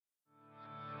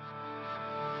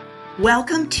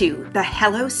Welcome to the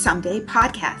Hello Someday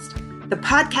podcast, the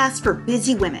podcast for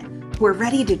busy women who are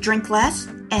ready to drink less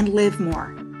and live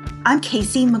more. I'm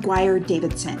Casey McGuire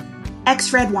Davidson,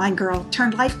 ex-red wine girl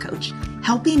turned life coach,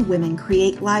 helping women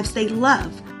create lives they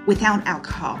love without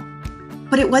alcohol.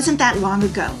 But it wasn't that long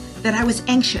ago that I was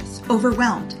anxious,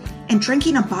 overwhelmed, and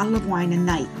drinking a bottle of wine a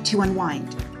night to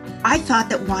unwind. I thought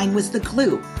that wine was the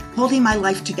glue holding my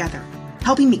life together,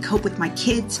 helping me cope with my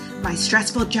kids, my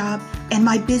stressful job, and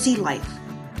my busy life.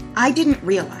 I didn't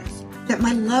realize that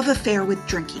my love affair with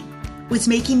drinking was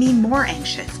making me more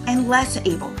anxious and less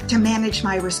able to manage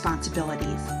my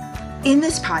responsibilities. In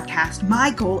this podcast,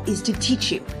 my goal is to teach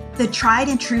you the tried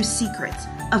and true secrets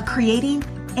of creating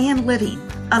and living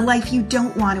a life you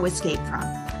don't want to escape from.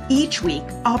 Each week,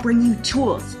 I'll bring you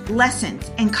tools,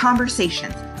 lessons, and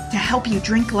conversations to help you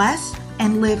drink less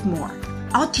and live more.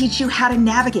 I'll teach you how to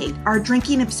navigate our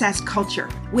drinking-obsessed culture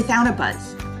without a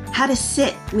buzz, how to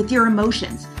sit with your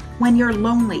emotions when you're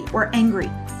lonely or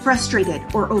angry, frustrated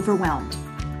or overwhelmed,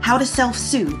 how to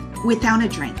self-soothe without a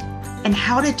drink, and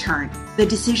how to turn the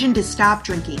decision to stop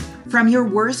drinking from your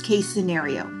worst-case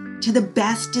scenario to the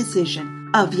best decision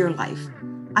of your life.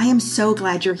 I am so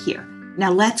glad you're here.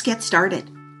 Now let's get started.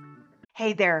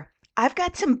 Hey there, I've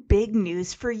got some big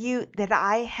news for you that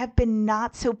I have been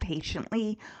not so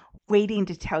patiently waiting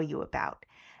to tell you about.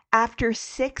 After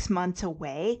 6 months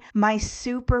away, my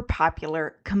super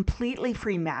popular, completely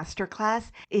free masterclass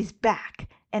is back,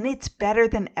 and it's better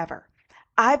than ever.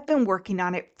 I've been working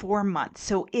on it for months,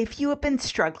 so if you have been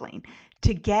struggling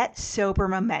to get sober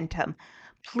momentum,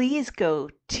 please go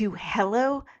to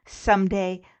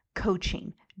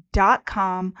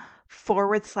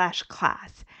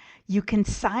hellosomedaycoaching.com/class. You can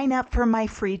sign up for my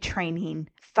free training,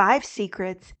 5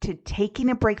 Secrets to Taking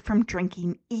a Break from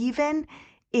Drinking, even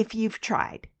if you've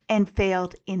tried and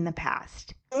failed in the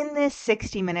past. In this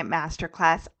 60-minute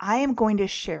masterclass, I am going to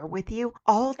share with you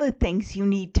all the things you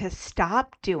need to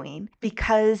stop doing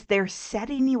because they're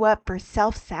setting you up for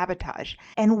self-sabotage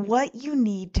and what you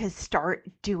need to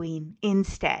start doing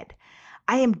instead.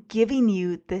 I am giving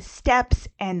you the steps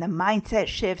and the mindset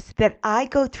shifts that I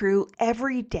go through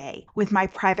every day with my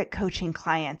private coaching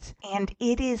clients, and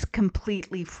it is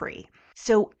completely free.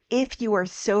 So if you are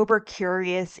sober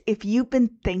curious, if you've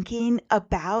been thinking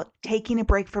about taking a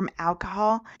break from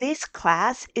alcohol, this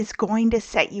class is going to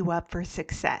set you up for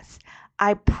success.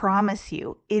 I promise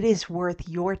you, it is worth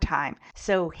your time.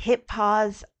 So hit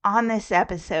pause on this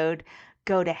episode,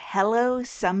 go to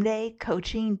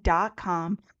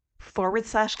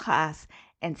hellosomedaycoaching.com/class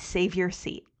and save your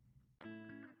seat.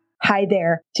 Hi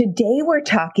there. Today we're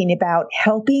talking about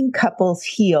helping couples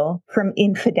heal from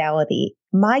infidelity.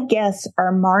 My guests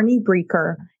are Marnie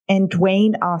Breeker and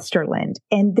Dwayne Osterland,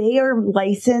 and they are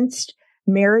licensed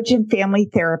marriage and family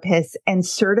therapists and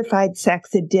certified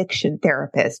sex addiction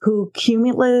therapists who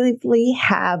cumulatively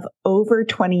have over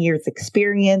 20 years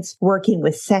experience working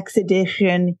with sex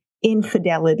addiction,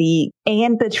 infidelity,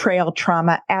 and betrayal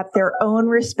trauma at their own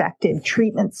respective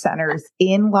treatment centers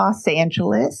in Los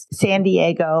Angeles, San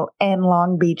Diego, and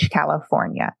Long Beach,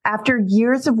 California. After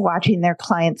years of watching their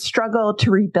clients struggle to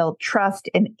rebuild trust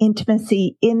and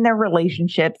intimacy in their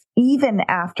relationships, even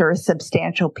after a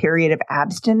substantial period of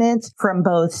abstinence from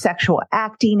both sexual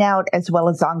acting out as well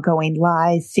as ongoing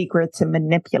lies, secrets, and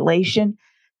manipulation,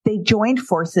 they joined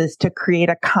forces to create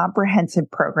a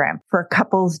comprehensive program for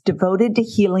couples devoted to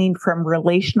healing from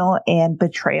relational and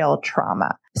betrayal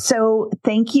trauma. So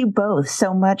thank you both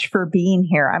so much for being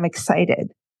here. I'm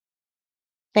excited.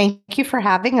 Thank you for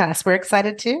having us. We're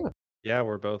excited too. Yeah,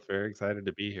 we're both very excited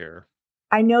to be here.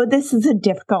 I know this is a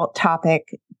difficult topic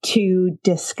to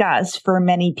discuss for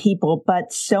many people,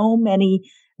 but so many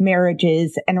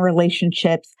marriages and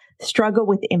relationships struggle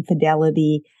with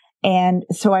infidelity. And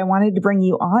so I wanted to bring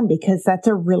you on because that's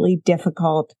a really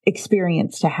difficult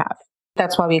experience to have.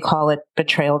 That's why we call it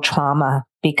betrayal trauma,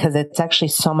 because it's actually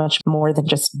so much more than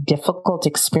just difficult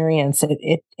experience.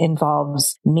 It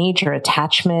involves major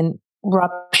attachment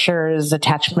ruptures,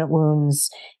 attachment wounds,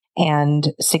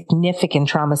 and significant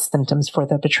trauma symptoms for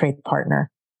the betrayed partner.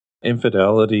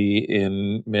 Infidelity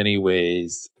in many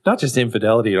ways, not just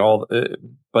infidelity at all,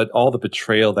 but all the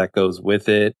betrayal that goes with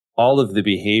it, all of the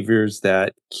behaviors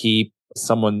that keep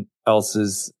someone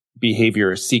else's behavior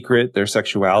a secret, their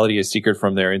sexuality a secret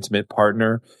from their intimate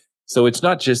partner. So it's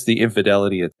not just the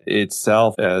infidelity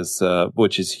itself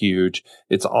which is huge.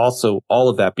 It's also all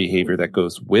of that behavior that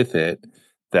goes with it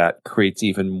that creates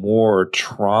even more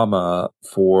trauma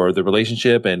for the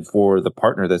relationship and for the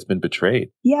partner that's been betrayed.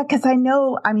 Yeah, because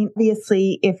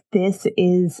obviously, if this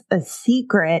is a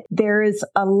secret, there is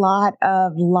a lot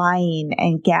of lying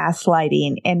and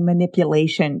gaslighting and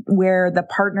manipulation where the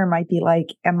partner might be like,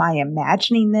 am I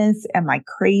imagining this? Am I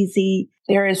crazy?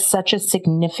 There is such a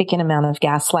significant amount of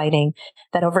gaslighting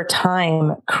that over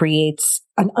time creates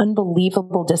an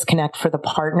unbelievable disconnect for the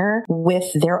partner with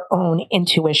their own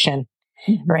intuition.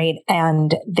 Right.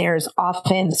 And there's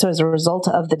often, so as a result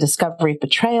of the discovery of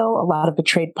betrayal, a lot of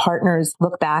betrayed partners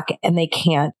look back and they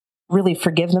can't really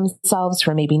forgive themselves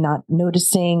for maybe not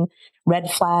noticing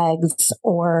red flags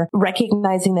or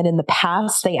recognizing that in the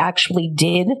past they actually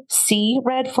did see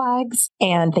red flags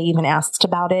and they even asked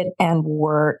about it and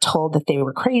were told that they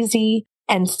were crazy.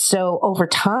 And so over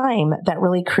time, that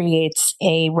really creates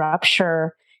a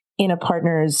rupture in a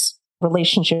partner's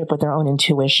relationship with their own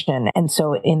intuition. And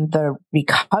so in the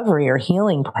recovery or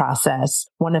healing process,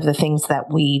 one of the things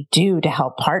that we do to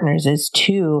help partners is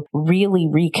to really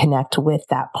reconnect with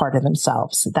that part of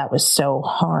themselves that was so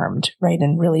harmed, right?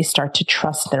 And really start to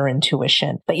trust their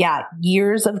intuition. But yeah,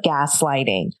 years of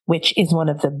gaslighting, which is one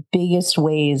of the biggest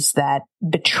ways that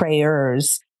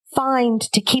betrayers find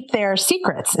to keep their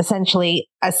secrets, essentially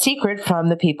a secret from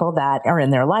the people that are in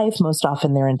their life, most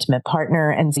often their intimate partner.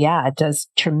 And yeah, it does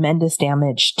tremendous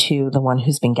damage to the one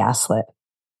who's been gaslit.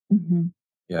 Mm-hmm.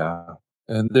 Yeah.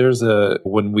 And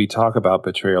when we talk about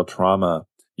betrayal trauma,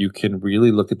 you can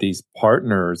really look at these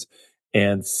partners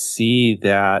and see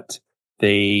that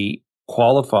they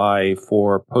qualify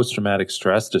for post-traumatic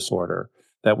stress disorder,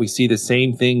 that we see the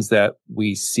same things that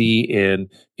we see in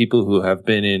people who have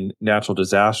been in natural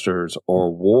disasters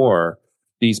or war.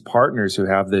 These partners who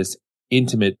have this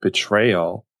intimate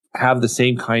betrayal have the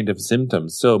same kind of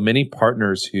symptoms. So many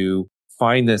partners who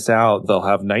find this out, they'll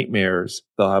have nightmares,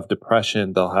 they'll have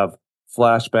depression, they'll have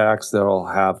flashbacks, they'll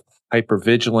have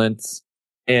hypervigilance.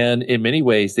 And in many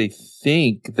ways, they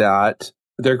think that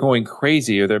they're going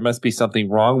crazy or there must be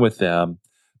something wrong with them.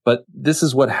 But this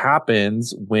is what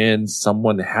happens when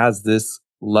someone has this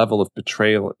level of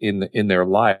betrayal in their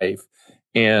life.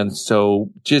 And so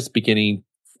just beginning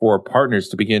for partners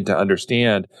to begin to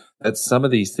understand that some of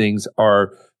these things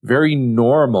are very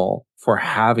normal for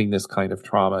having this kind of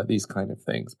trauma, these kind of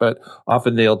things. But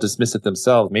often they'll dismiss it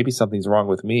themselves. Maybe something's wrong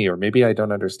with me, or maybe I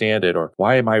don't understand it, or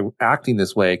why am I acting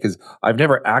this way? Because I've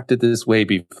never acted this way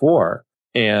before.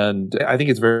 And I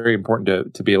think it's very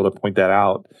important to be able to point that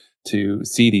out, to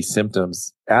see these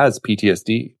symptoms as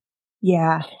PTSD.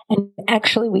 Yeah. And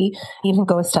actually, we even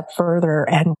go a step further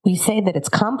and we say that it's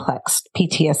complex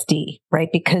PTSD, right?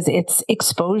 Because it's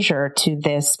exposure to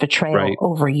this betrayal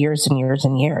over years and years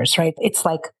and years, right? It's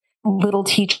like little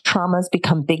T traumas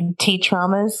become big T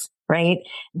traumas, right?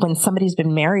 When somebody's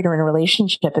been married or in a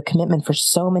relationship, a commitment for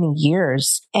so many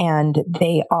years, and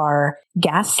they are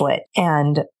gaslit,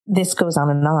 and this goes on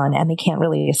and they can't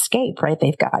really escape, right?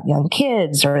 They've got young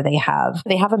kids, or they have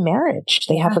a marriage,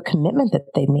 they have a commitment that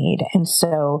they made. And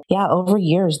so, yeah, over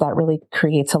years, that really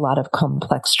creates a lot of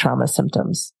complex trauma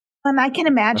symptoms. And I can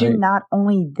imagine not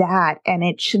only that, and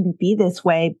it shouldn't be this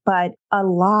way, but a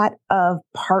lot of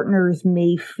partners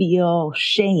may feel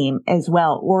shame as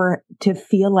well, or to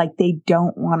feel like they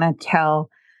don't want to tell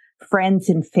friends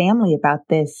and family about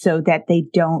this so that they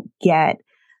don't get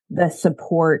the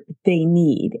support they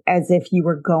need, as if you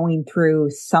were going through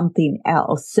something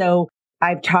else. So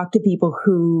I've talked to people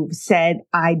who said,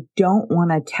 I don't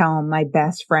want to tell my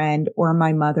best friend or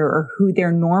my mother or who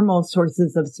their normal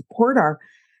sources of support are,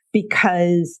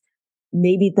 because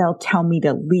maybe they'll tell me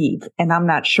to leave and I'm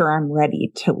not sure I'm ready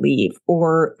to leave,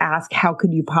 or ask, how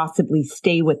could you possibly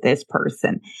stay with this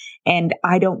person? And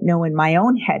I don't know in my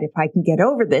own head if I can get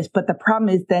over this. But the problem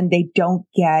is then they don't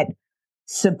get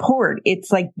support. It's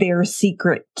like their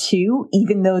secret too,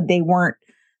 even though they weren't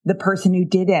the person who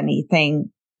did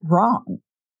anything wrong.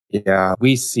 Yeah,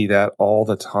 we see that all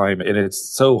the time. And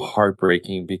it's so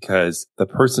heartbreaking because the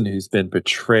person who's been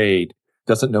betrayed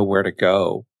doesn't know where to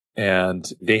go. And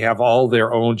they have all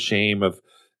their own shame of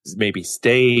maybe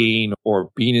staying or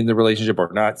being in the relationship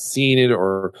or not seeing it,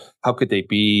 or how could they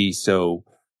be so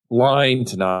blind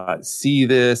to not see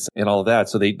this and all of that.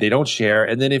 So they don't share.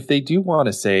 And then if they do want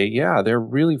to say, yeah, they're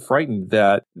really frightened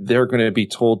that they're going to be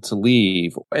told to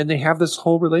leave. And they have this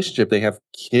whole relationship. They have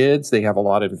kids. They have a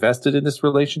lot invested in this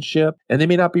relationship, and they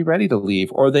may not be ready to leave,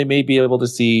 or they may be able to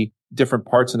see different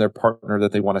parts in their partner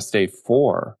that they want to stay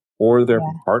for. Or their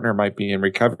partner might be in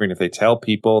recovery. And if they tell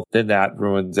people, then that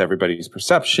ruins everybody's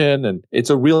perception. And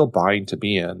it's a real bind to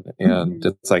be in. And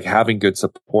it's like having good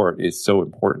support is so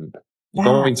important.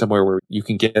 Going somewhere where you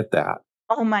can get that.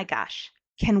 Oh my gosh.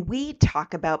 Can we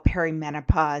talk about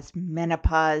perimenopause,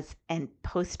 menopause, and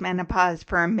postmenopause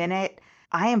for a minute?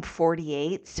 I am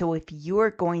 48, so if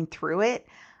you're going through it,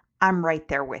 I'm right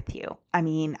there with you. I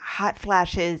mean, hot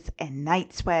flashes and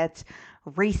night sweats,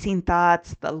 racing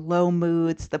thoughts, the low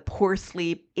moods, the poor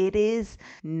sleep, it is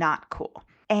not cool.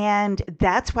 And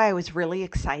that's why I was really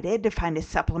excited to find a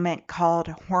supplement called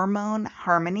Hormone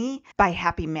Harmony by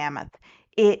Happy Mammoth.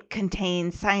 It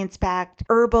contains science-backed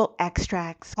herbal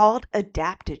extracts called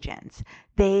adaptogens.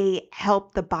 They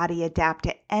help the body adapt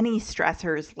to any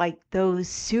stressors like those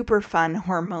super fun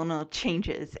hormonal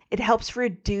changes. It helps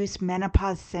reduce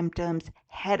menopause symptoms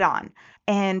head on.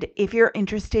 And if you're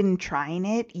interested in trying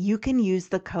it, you can use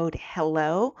the code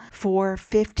HELLO for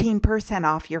 15%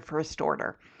 off your first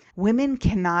order. Women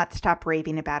cannot stop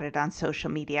raving about it on social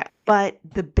media, but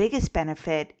the biggest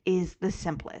benefit is the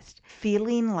simplest,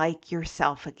 feeling like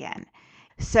yourself again.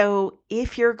 So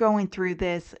if you're going through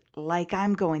this, like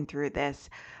I'm going through this,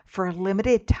 for a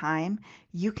limited time,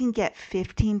 you can get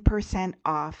 15%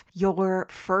 off your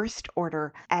first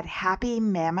order at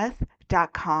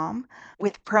happymammoth.com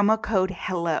with promo code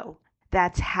HELLO.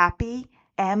 That's happy,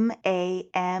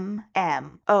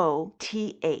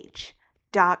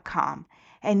 MAMMOTH.com.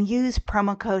 And use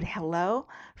promo code HELLO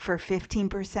for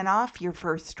 15% off your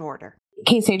first order.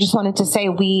 Casey, I just wanted to say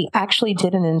we actually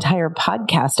did an entire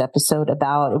podcast episode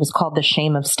about, it was called The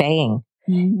Shame of Staying.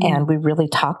 Mm-hmm. And we really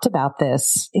talked about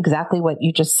this, exactly what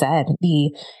you just said. The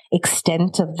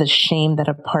extent of the shame that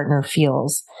a partner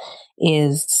feels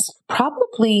is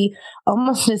probably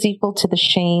almost as equal to the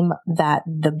shame that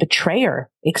the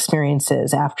betrayer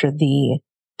experiences after the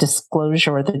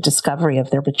disclosure or the discovery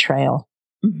of their betrayal.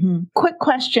 Mm-hmm. Quick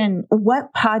question.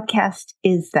 What podcast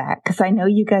is that? Because I know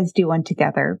you guys do one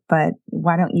together, but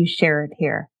why don't you share it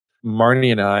here?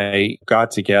 Marnie and I got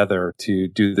together to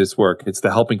do this work. It's the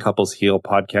Helping Couples Heal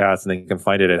podcast, and you can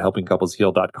find it at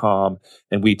helpingcouplesheal.com.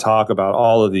 And we talk about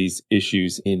all of these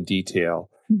issues in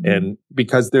detail. Mm-hmm. And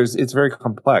because it's very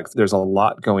complex, there's a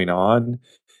lot going on.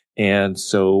 And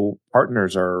so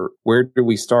partners where do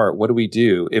we start? What do we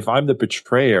do? If I'm the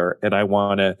betrayer and I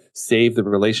want to save the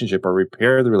relationship or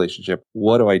repair the relationship,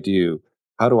 what do I do?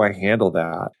 How do I handle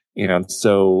that? And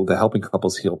so the Helping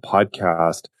Couples Heal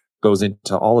podcast goes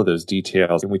into all of those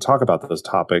details. And we talk about those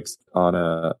topics on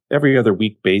a every other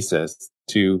week basis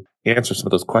to answer some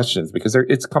of those questions because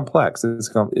it's complex.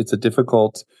 It's a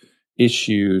difficult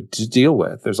issue to deal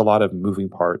with. There's a lot of moving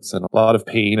parts and a lot of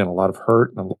pain and a lot of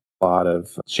hurt and a lot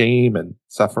of shame and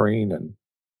suffering. And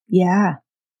yeah.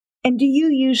 And do you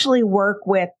usually work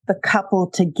with the couple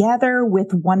together,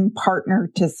 with one partner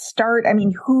to start? I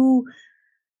mean, who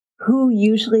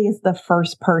usually is the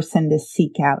first person to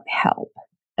seek out help?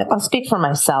 I'll speak for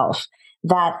myself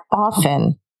that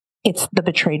often it's the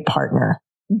betrayed partner.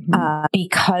 Mm-hmm.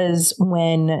 Because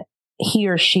when he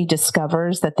or she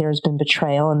discovers that there's been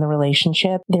betrayal in the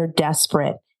relationship, they're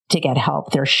desperate to get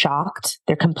help. They're shocked.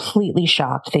 They're completely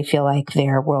shocked. They feel like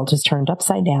their world has turned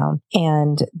upside down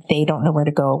and they don't know where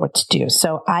to go or what to do.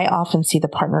 So I often see the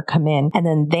partner come in and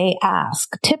then they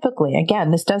ask, typically,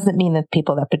 again, this doesn't mean that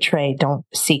people that betray don't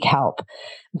seek help,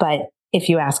 but if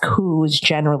you ask who's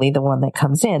generally the one that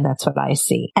comes in, that's what I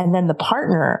see. And then the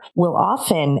partner will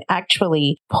often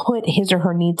actually put his or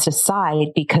her needs aside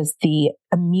because the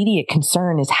immediate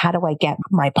concern is, how do I get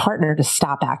my partner to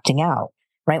stop acting out?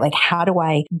 Right? Like, how do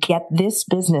I get this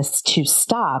business to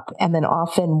stop? And then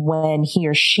often when he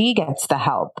or she gets the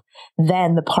help,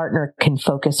 then the partner can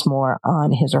focus more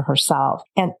on his or herself.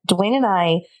 And Dwayne and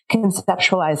I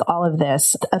conceptualize all of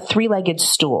this, a three-legged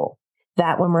stool,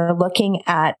 that when we're looking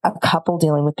at a couple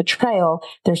dealing with betrayal,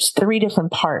 there's three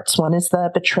different parts. One is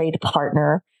the betrayed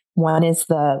partner. One is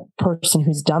the person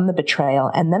who's done the betrayal.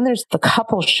 And then there's the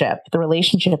coupleship, the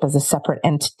relationship as a separate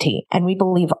entity. And we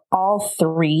believe all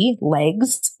three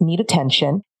legs need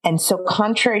attention. And so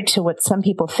contrary to what some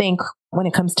people think when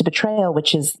it comes to betrayal,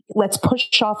 which is let's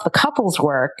push off the couple's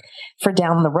work for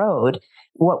down the road,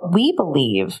 what we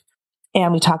believe,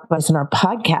 and we talk about this in our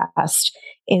podcast,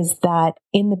 is that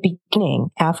in the beginning,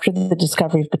 after the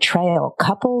discovery of betrayal,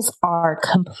 couples are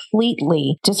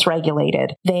completely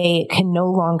dysregulated. They can no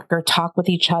longer talk with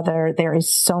each other.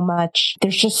 There's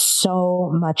just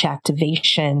so much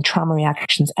activation, trauma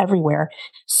reactions everywhere.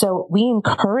 So we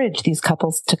encourage these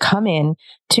couples to come in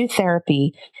to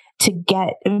therapy to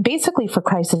get, basically for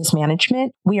crisis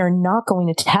management. We are not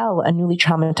going to tell a newly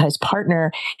traumatized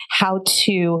partner how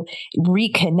to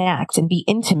reconnect and be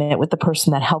intimate with the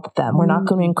person that helped them. We're not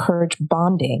going to encourage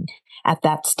bonding at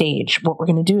that stage. What we're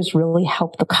going to do is really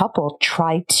help the couple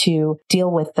try to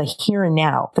deal with the here and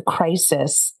now, the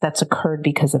crisis that's occurred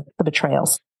because of the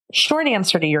betrayals. short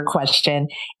answer to your question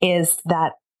is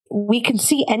that we can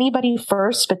see anybody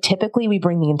first, but typically we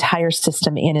bring the entire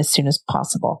system in as soon as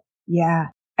possible. Yeah.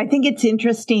 I think it's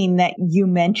interesting that you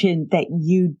mentioned that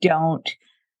you don't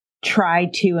try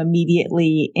to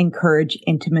immediately encourage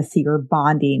intimacy or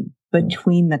bonding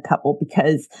between the couple,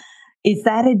 because is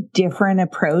that a different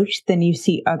approach than you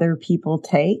see other people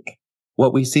take?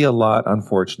 What we see a lot,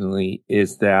 unfortunately,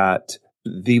 is that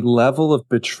the level of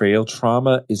betrayal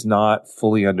trauma is not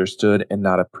fully understood and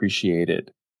not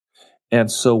appreciated.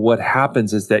 And so what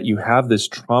happens is that you have this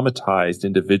traumatized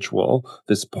individual,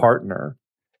 this partner,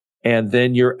 and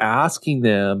then you're asking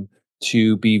them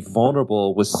to be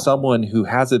vulnerable with someone who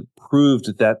hasn't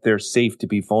proved that they're safe to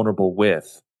be vulnerable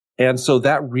with. And so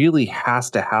that really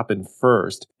has to happen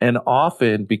first. And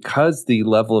often, because the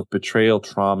level of betrayal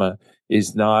trauma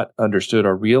is not understood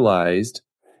or realized,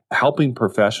 helping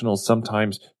professionals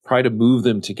sometimes try to move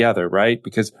them together, right?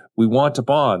 Because we want to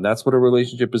bond. That's what a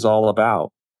relationship is all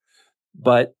about.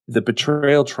 But the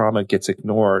betrayal trauma gets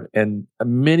ignored. And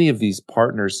many of these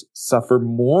partners suffer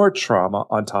more trauma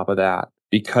on top of that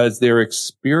because their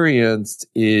experience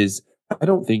is, I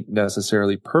don't think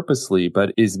necessarily purposely,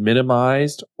 but is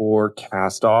minimized or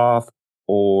cast off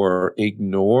or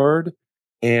ignored.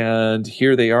 And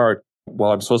here they are,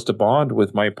 well, I'm supposed to bond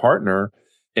with my partner,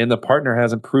 and the partner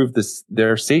hasn't proved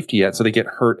their safety yet. So they get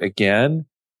hurt again,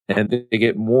 and they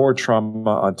get more trauma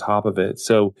on top of it.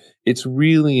 So it's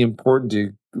really important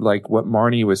to, like what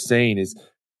Marnie was saying, is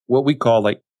what we call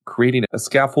like creating a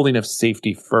scaffolding of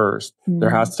safety first. There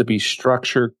has to be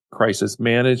structure, crisis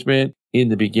management in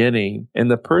the beginning.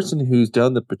 And the person who's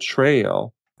done the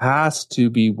betrayal has to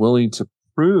be willing to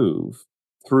prove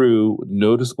through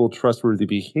noticeable, trustworthy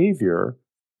behavior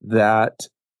that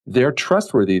they're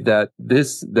trustworthy,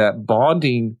 that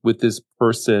bonding with this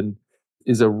person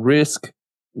is a risk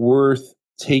worth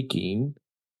taking,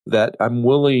 that I'm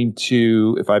willing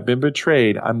to, if I've been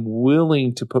betrayed, I'm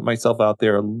willing to put myself out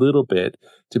there a little bit,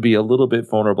 to be a little bit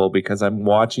vulnerable because I'm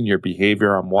watching your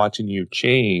behavior, I'm watching you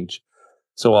change.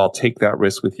 So I'll take that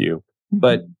risk with you. Mm-hmm.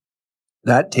 But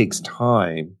that takes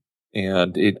time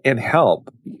and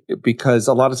help, because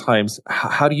a lot of times,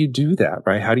 how do you do that,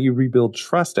 right? How do you rebuild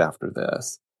trust after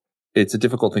this? It's a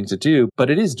difficult thing to do, but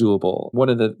it is doable. One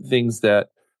of the things that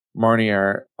Marnie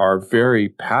are very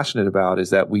passionate about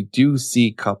is that we do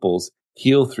see couples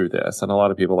heal through this. And a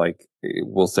lot of people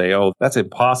will say, oh, that's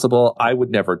impossible. I would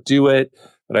never do it.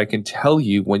 But I can tell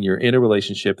you, when you're in a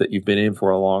relationship that you've been in for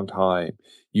a long time,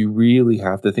 you really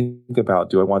have to think about,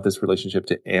 do I want this relationship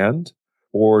to end,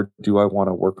 or do I want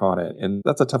to work on it? And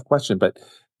that's a tough question, but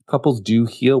couples do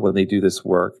heal when they do this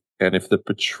work. And if the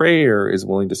betrayer is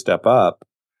willing to step up,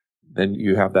 then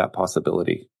you have that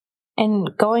possibility. And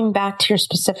going back to your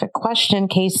specific question,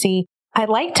 Casey, I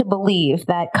like to believe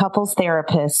that couples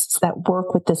therapists that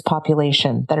work with this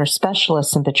population, that are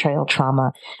specialists in betrayal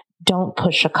trauma, don't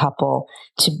push a couple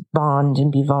to bond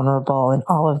and be vulnerable and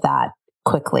all of that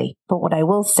quickly. But what I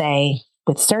will say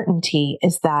with certainty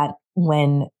is that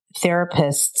when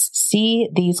therapists see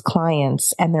these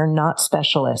clients and they're not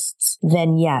specialists,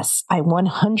 then yes, I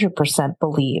 100%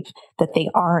 believe that they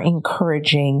are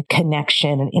encouraging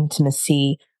connection and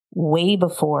intimacy way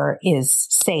before is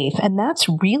safe. And that's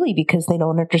really because they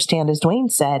don't understand, as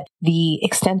Dwayne said, the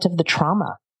extent of the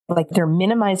trauma. Like, they're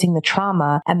minimizing the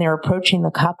trauma and they're approaching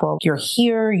the couple. You're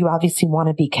here. You obviously want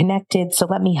to be connected. So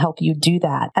let me help you do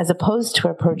that, as opposed to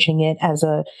approaching it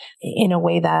in a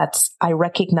way that I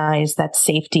recognize that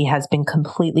safety has been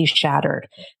completely shattered.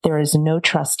 There is no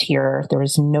trust here. There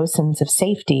is no sense of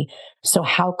safety. So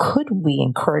how could we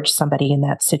encourage somebody in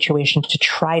that situation to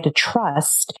try to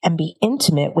trust and be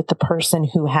intimate with the person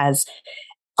who has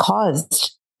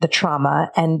caused the trauma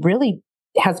and really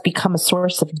has become a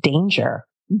source of danger?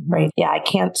 Right. Yeah, I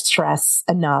can't stress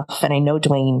enough, and I know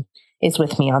Dwayne is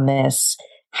with me on this,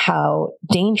 how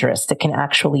dangerous it can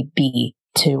actually be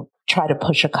to try to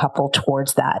push a couple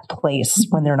towards that place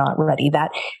when they're not ready.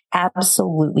 That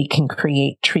absolutely can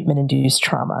create treatment-induced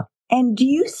trauma. And do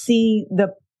you see the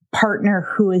partner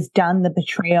who has done the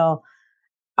betrayal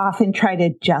often try to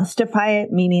justify it,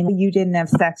 meaning you didn't have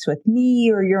sex with me,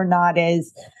 or you're not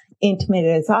as intimate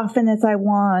as often as I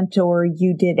want, or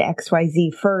you did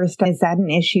XYZ first? Is that an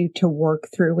issue to work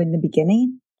through in the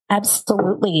beginning?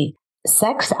 Absolutely.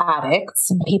 Sex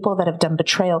addicts and people that have done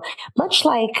betrayal, much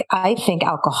like I think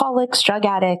alcoholics, drug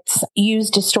addicts, use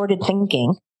distorted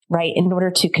thinking right? In order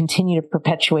to continue to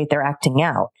perpetuate their acting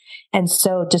out. And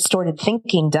so distorted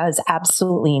thinking does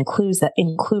absolutely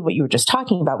include what you were just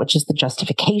talking about, which is the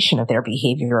justification of their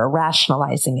behavior or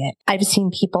rationalizing it. I've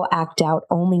seen people act out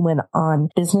only when on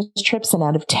business trips and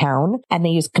out of town, and they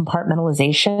use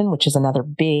compartmentalization, which is another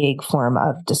big form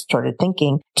of distorted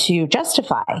thinking, to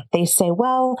justify. They say,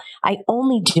 well, I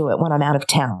only do it when I'm out of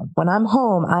town. When I'm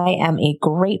home, I am a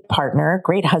great partner,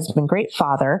 great husband, great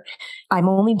father. I'm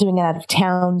only doing it out of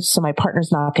town, so my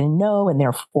partner's not going to know, and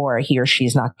therefore he or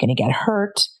she's not going to get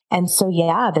hurt. And so,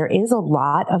 yeah, there is a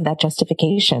lot of that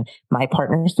justification. My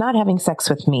partner's not having sex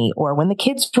with me, or when the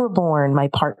kids were born, my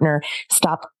partner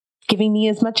stopped giving me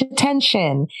as much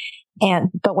attention.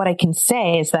 But what I can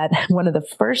say is that one of the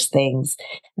first things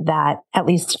that at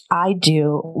least I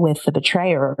do with the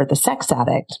betrayer or the sex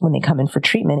addict when they come in for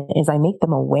treatment is I make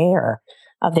them aware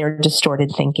of their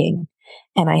distorted thinking.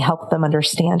 And I help them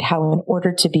understand how in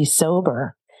order to be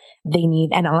sober, they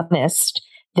need and honest,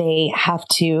 they have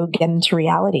to get into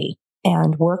reality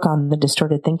and work on the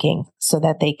distorted thinking so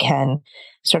that they can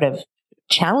sort of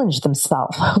challenge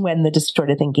themselves when the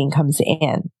distorted thinking comes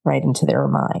in right into their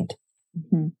mind.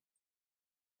 Mm-hmm.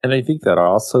 And I think that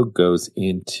also goes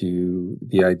into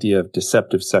the idea of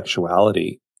deceptive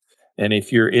sexuality. And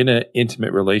if you're in an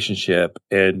intimate relationship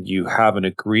and you have an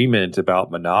agreement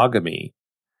about monogamy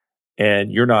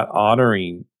and you're not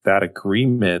honoring that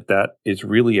agreement, that is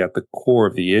really at the core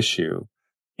of the issue.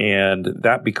 And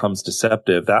that becomes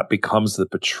deceptive. That becomes the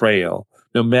betrayal.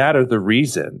 No matter the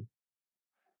reason,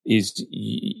 is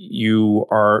you're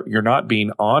not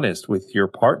being honest with your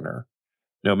partner.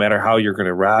 No matter how you're going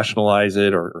to rationalize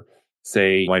it or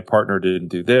say my partner didn't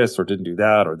do this or didn't do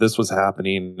that or this was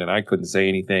happening and I couldn't say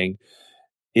anything.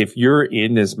 If you're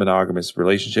in this monogamous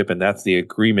relationship and that's the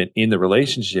agreement in the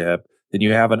relationship, then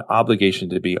you have an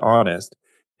obligation to be honest.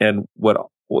 And what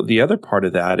the other part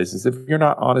of that is if you're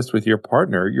not honest with your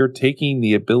partner, you're taking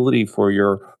the ability for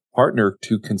your partner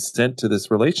to consent to this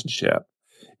relationship.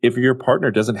 If your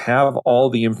partner doesn't have all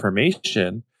the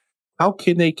information, how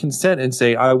can they consent and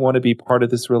say, I want to be part of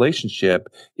this relationship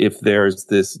if there's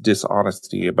this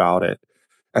dishonesty about it?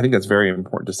 I think that's very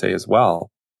important to say as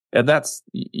well. And that's,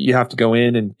 you have to go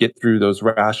in and get through those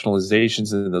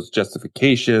rationalizations and those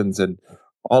justifications and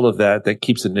all of that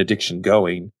keeps an addiction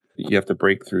going. You have to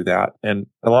break through that. And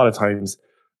a lot of times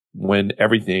when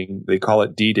everything, they call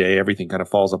it D-Day, everything kind of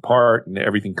falls apart and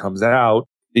everything comes out,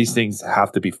 these things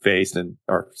have to be faced and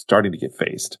are starting to get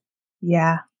faced.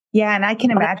 Yeah. Yeah. And I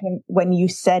can imagine when you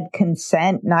said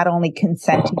consent, not only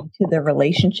consenting to the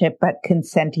relationship, but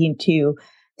consenting to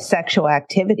sexual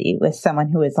activity with someone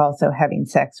who is also having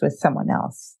sex with someone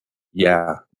else.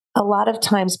 Yeah. A lot of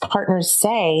times partners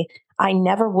say, I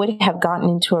never would have gotten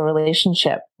into a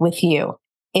relationship with you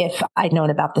if I'd known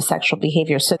about the sexual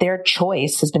behavior. So their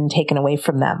choice has been taken away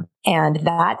from them. And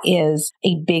that is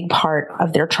a big part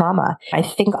of their trauma. I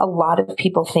think a lot of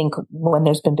people think when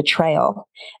there's been betrayal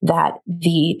that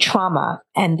the trauma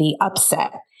and the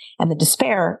upset and the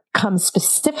despair comes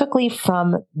specifically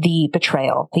from the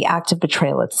betrayal, the act of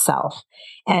betrayal itself.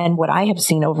 And what I have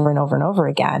seen over and over and over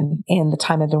again in the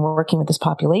time I've been working with this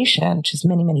population, which is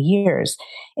many, many years,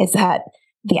 is that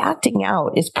the acting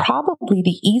out is probably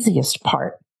the easiest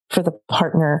part for the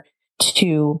partner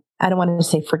to, I don't want to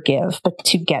say forgive, but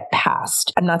to get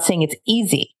past. I'm not saying it's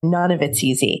easy. None of it's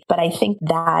easy. But I think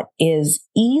that is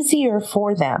easier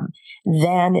for them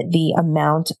than the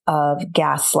amount of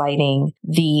gaslighting,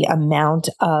 the amount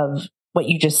of what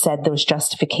you just said, those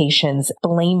justifications,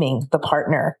 blaming the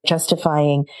partner,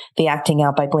 justifying the acting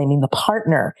out by blaming the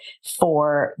partner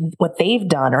for what they've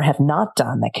done or have not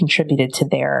done that contributed to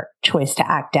their choice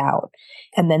to act out.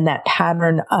 And then that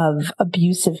pattern of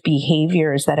abusive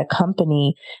behaviors that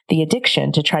accompany the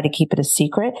addiction to try to keep it a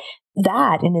secret,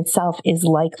 that in itself is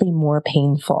likely more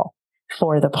painful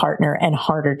for the partner and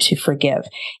harder to forgive.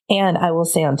 And I will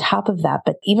say on top of that,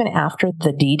 but even after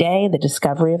the D-Day, the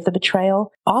discovery of the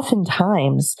betrayal,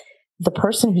 oftentimes the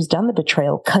person who's done the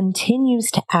betrayal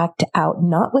continues to act out,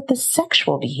 not with the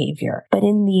sexual behavior, but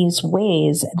in these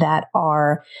ways that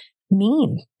are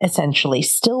mean, essentially,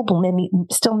 still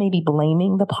maybe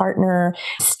blaming the partner,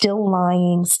 still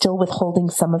lying, still withholding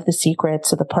some of the secrets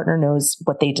so the partner knows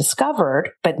what they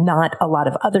discovered, but not a lot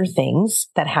of other things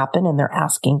that happen. And they're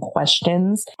asking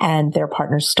questions and their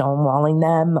partner's stonewalling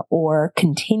them or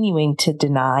continuing to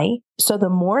deny. So the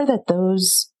more that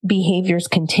those behaviors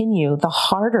continue, the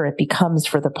harder it becomes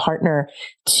for the partner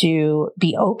to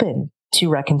be open to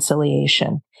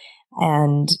reconciliation.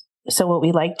 And So what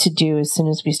we like to do as soon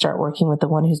as we start working with the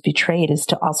one who's betrayed is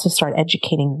to also start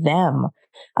educating them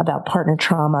about partner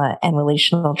trauma and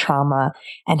relational trauma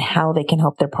and how they can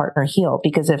help their partner heal.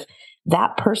 Because if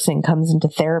that person comes into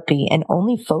therapy and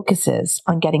only focuses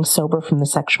on getting sober from the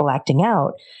sexual acting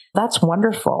out, that's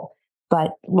wonderful,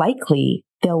 but likely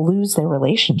they'll lose their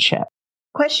relationship.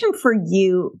 Question for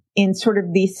you in sort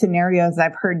of these scenarios.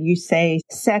 I've heard you say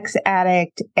sex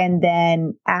addict and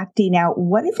then acting out.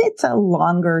 What if it's a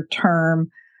longer term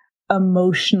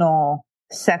emotional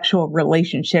sexual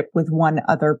relationship with one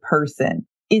other person?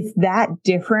 Is that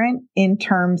different in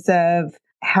terms of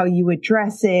how you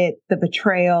address it, the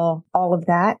betrayal, all of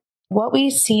that? What we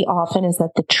see often is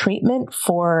that the treatment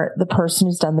for the person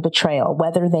who's done the betrayal,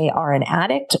 whether they are an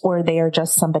addict or they are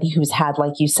just somebody who's had,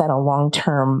 like you said, a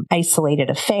long-term isolated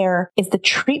affair, is the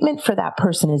treatment for that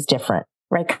person is different,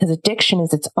 right? Because addiction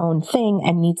is its own thing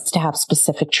and needs to have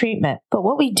specific treatment. But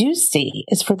what we do see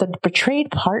is for the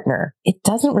betrayed partner, it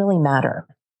doesn't really matter.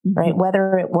 Right?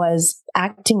 Whether it was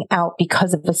acting out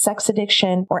because of a sex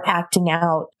addiction or acting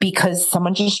out because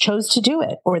someone just chose to do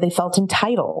it or they felt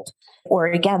entitled, or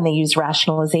again, they use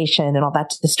rationalization and all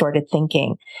that distorted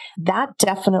thinking. That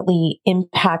definitely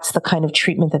impacts the kind of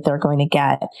treatment that they're going to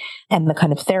get and the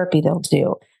kind of therapy they'll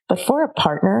do. But for a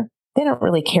partner, they don't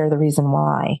really care the reason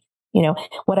why.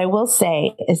 What I will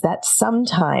say is that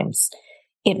sometimes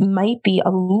it might be a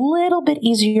little bit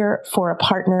easier for a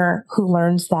partner who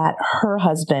learns that her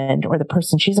husband or the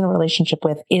person she's in a relationship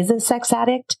with is a sex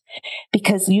addict,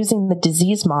 because using the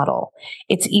disease model,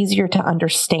 it's easier to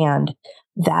understand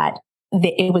that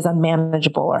it was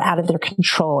unmanageable or out of their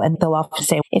control. And they'll often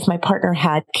say, if my partner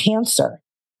had cancer,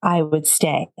 I would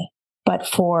stay. But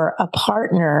for a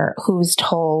partner who's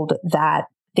told that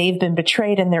they've been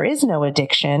betrayed and there is no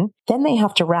addiction, then they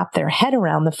have to wrap their head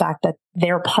around the fact that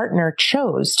their partner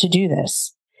chose to do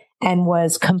this and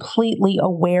was completely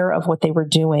aware of what they were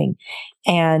doing.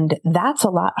 And that's a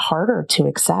lot harder to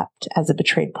accept as a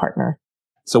betrayed partner.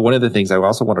 So one of the things I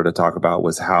also wanted to talk about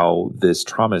was how this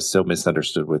trauma is so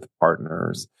misunderstood with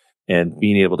partners and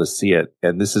being able to see it.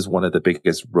 And this is one of the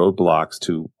biggest roadblocks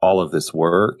to all of this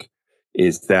work,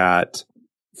 is that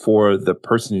for the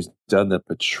person who's done the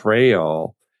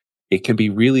betrayal, it can be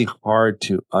really hard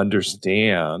to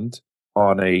understand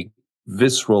on a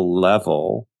visceral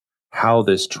level how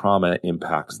this trauma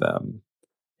impacts them.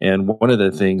 And one of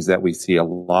the things that we see a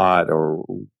lot, or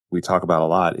we talk about a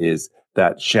lot, is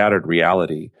that shattered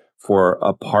reality. For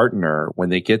a partner, when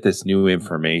they get this new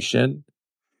information,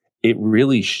 it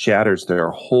really shatters their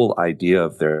whole idea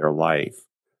of their life.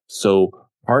 So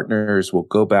partners will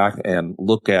go back and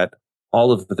look at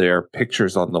all of their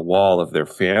pictures on the wall of their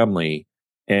family,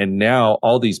 and now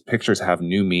all these pictures have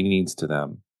new meanings to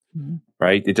them,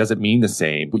 right? It doesn't mean the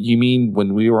same. You mean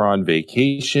when we were on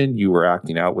vacation, you were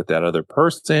acting out with that other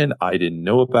person? I didn't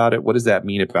know about it. What does that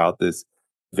mean about this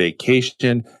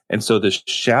vacation? And so the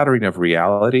shattering of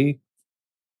reality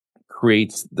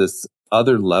creates this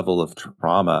other level of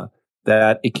trauma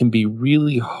that it can be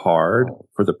really hard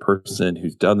for the person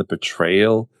who's done the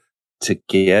betrayal to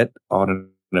get on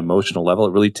an emotional level.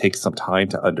 It really takes some time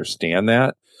to understand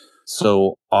that.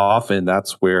 So often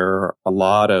that's where a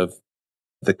lot of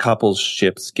the couples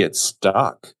ships get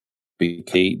stuck,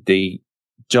 because they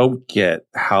don't get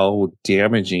how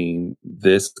damaging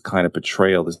this kind of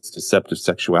betrayal, this deceptive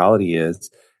sexuality is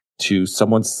to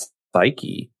someone's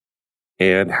psyche,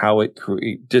 and how it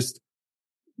just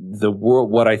the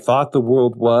world, what I thought the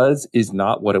world was is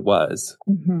not what it was.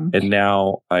 And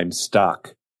now I'm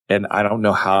stuck. And I don't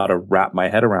know how to wrap my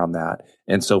head around that.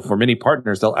 And so for many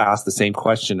partners, they'll ask the same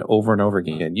question over and over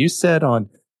again. You said on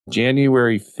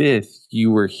January 5th,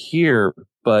 you were here,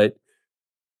 but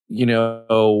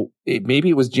maybe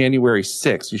it was January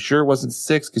 6th. You sure it wasn't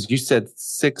 6th? Because you said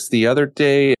 6 the other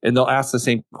day. And they'll ask the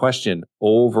same question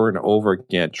over and over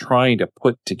again, trying to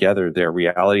put together their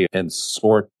reality and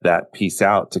sort that piece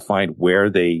out to find where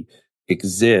they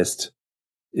exist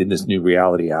in this new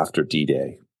reality after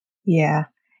D-Day. Yeah.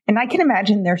 And I can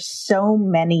imagine there's so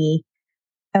many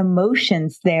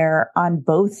emotions there on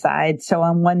both sides. So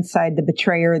on one side, the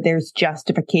betrayer, there's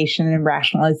justification and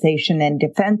rationalization and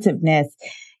defensiveness,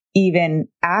 even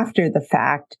after the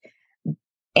fact.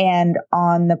 And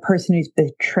on the person who's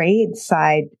betrayed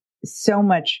side, so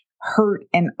much hurt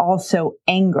and also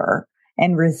anger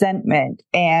and resentment,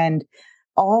 and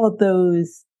all of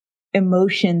those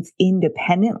emotions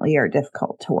independently are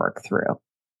difficult to work through.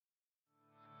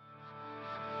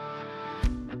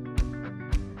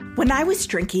 When I was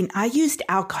drinking, I used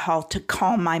alcohol to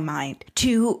calm my mind,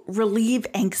 to relieve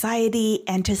anxiety,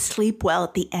 and to sleep well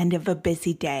at the end of a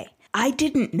busy day. I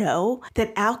didn't know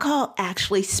that alcohol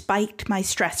actually spiked my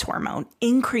stress hormone,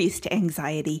 increased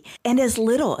anxiety, and as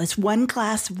little as one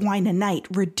glass of wine a night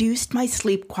reduced my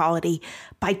sleep quality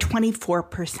by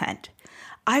 24%.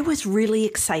 I was really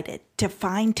excited to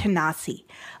find Tanasi,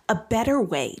 a better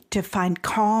way to find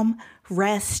calm,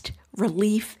 rest,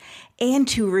 relief, and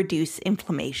to reduce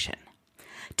inflammation.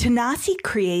 Tanasi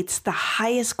creates the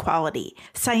highest quality,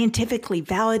 scientifically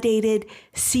validated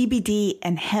CBD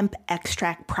and hemp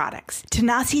extract products.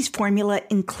 Tanasi's formula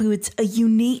includes a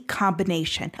unique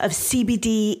combination of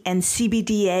CBD and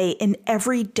CBDA in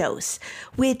every dose,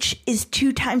 which is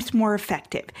 2 times more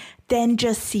effective than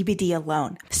just CBD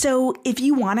alone. So if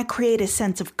you want to create a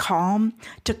sense of calm,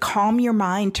 to calm your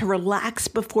mind, to relax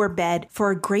before bed for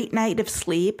a great night of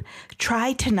sleep,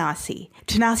 try Tanasi.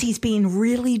 Tanasi's being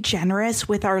really generous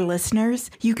with our listeners.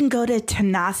 You can go to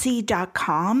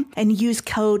tanasi.com and use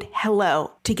code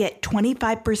HELLO to get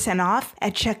 25% off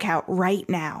at checkout right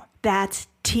now. That's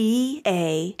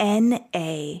TANASI.com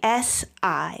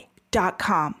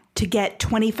to get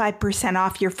 25%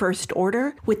 off your first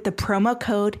order with the promo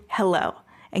code HELLO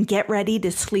and get ready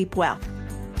to sleep well.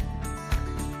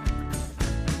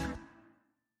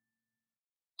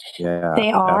 Yeah,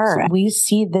 they are. absolutely. We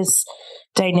see this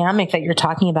dynamic that you're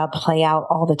talking about play out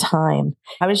all the time.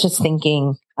 I was just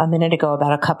thinking a minute ago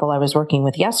about a couple I was working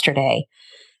with yesterday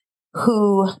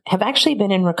who have actually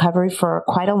been in recovery for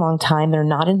quite a long time. They're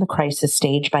not in the crisis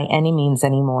stage by any means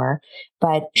anymore,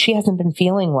 but she hasn't been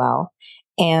feeling well.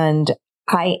 And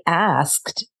I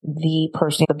asked the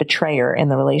person, the betrayer in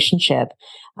the relationship,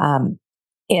 no,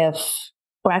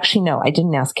 I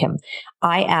didn't ask him.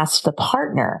 I asked the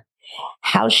partner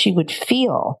how she would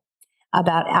feel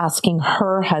about asking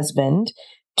her husband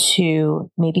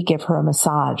to maybe give her a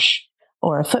massage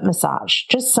or a foot massage,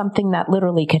 just something that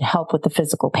literally could help with the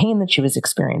physical pain that she was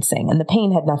experiencing. And the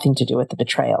pain had nothing to do with the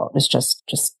betrayal. It was just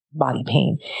body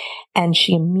pain. And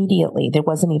she immediately, there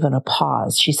wasn't even a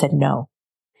pause. She said no.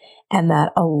 And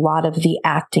that a lot of the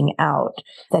acting out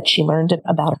that she learned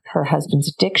about her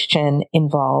husband's addiction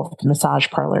involved massage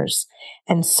parlors.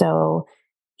 And so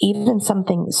even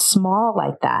something small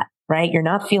like that, right? You're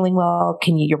not feeling well.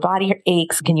 Your body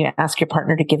aches. Can you ask your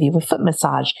partner to give you a foot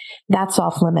massage? That's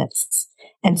off limits.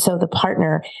 And so the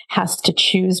partner has to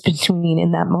choose between,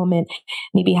 in that moment,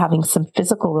 maybe having some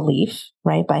physical relief,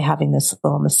 right? By having this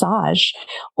little massage,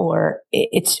 or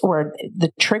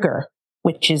the trigger,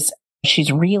 which is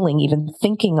she's reeling, even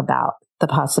thinking about the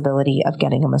possibility of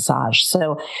getting a massage.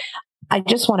 So I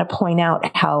just want to point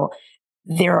out how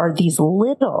there are these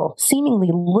seemingly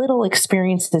little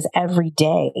experiences every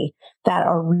day that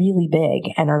are really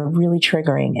big and are really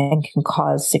triggering and can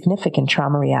cause significant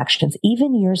trauma reactions,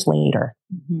 even years later.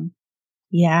 Mm-hmm.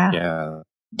 Yeah.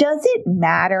 Does it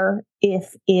matter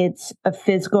if it's a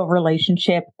physical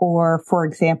relationship or, for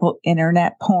example,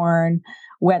 internet porn,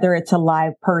 whether it's a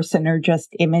live person or just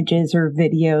images or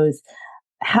videos?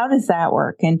 How does that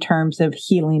work in terms of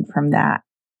healing from that?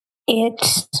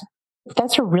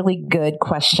 That's a really good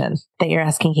question that you're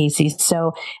asking, Casey.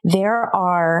 So there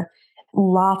are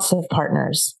lots of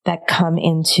partners that come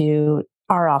into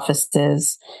our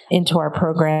offices, into our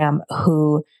program,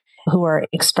 who are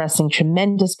expressing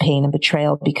tremendous pain and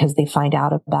betrayal because they find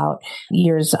out about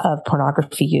years of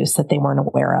pornography use that they weren't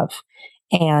aware of.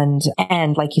 And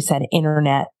like you said,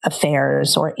 internet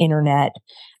affairs or internet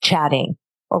chatting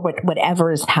or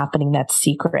whatever is happening that's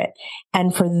secret.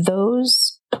 And for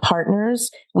those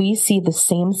partners, we see the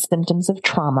same symptoms of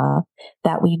trauma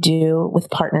that we do with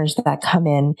partners that come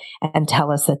in and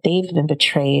tell us that they've been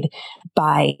betrayed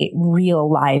by real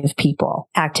live people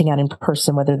acting out in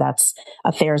person, whether that's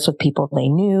affairs with people they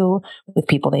knew, with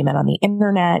people they met on the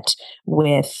internet,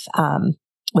 with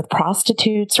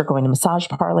prostitutes or going to massage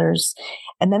parlors.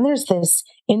 And then there's this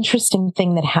interesting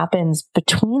thing that happens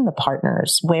between the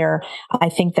partners where I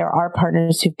think there are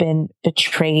partners who've been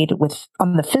betrayed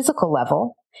on the physical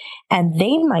level, and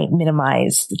they might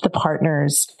minimize the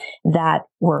partners that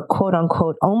were quote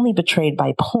unquote only betrayed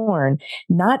by porn,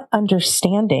 not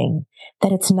understanding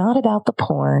that it's not about the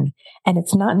porn and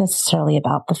it's not necessarily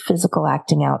about the physical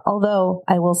acting out. Although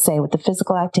I will say with the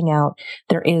physical acting out,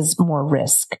 there is more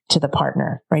risk to the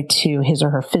partner, right? To his or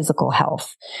her physical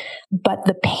health. But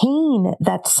the pain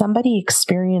that somebody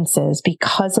experiences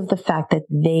because of the fact that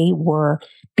they were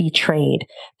betrayed,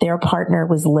 their partner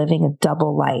was living a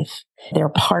double life. Their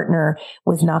partner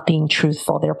was not being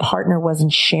truthful. Their partner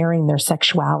wasn't sharing their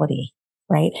sexuality,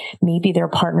 right? Maybe their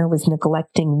partner was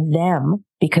neglecting them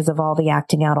because of all the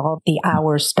acting out, all the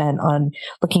hours spent on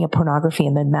looking at pornography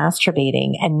and then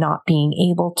masturbating and not being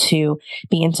able to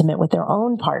be intimate with their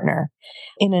own partner.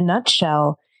 In a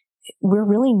nutshell, we're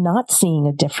really not seeing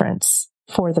a difference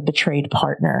for the betrayed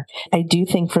partner. I do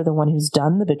think for the one who's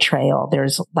done the betrayal,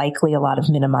 there's likely a lot of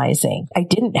minimizing. I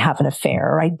didn't have an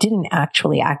affair, or I didn't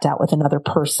actually act out with another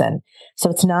person, so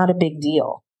it's not a big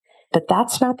deal. But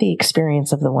that's not the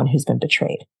experience of the one who's been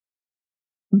betrayed.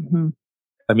 Mm-hmm.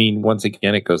 I mean, once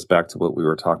again, it goes back to what we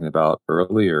were talking about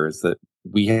earlier, is that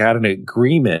we had an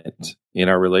agreement in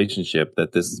our relationship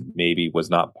that this maybe was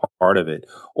not part of it,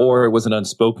 or it was an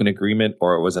unspoken agreement,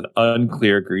 or it was an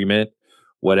unclear agreement,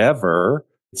 whatever.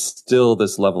 It's still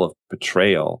this level of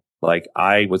betrayal. Like,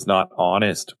 I was not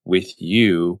honest with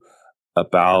you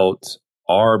about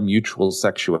our mutual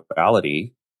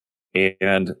sexuality.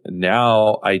 And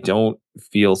now I don't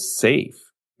feel safe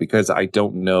because I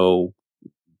don't know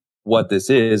what this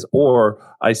is,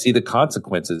 or I see the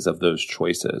consequences of those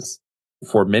choices.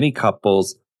 For many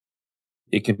couples,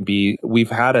 it can be,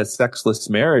 we've had a sexless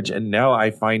marriage, and now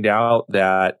I find out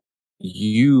that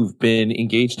you've been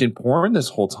engaged in porn this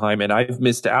whole time, and I've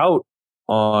missed out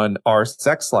on our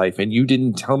sex life, and you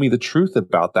didn't tell me the truth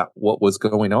about that, what was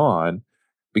going on,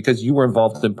 because you were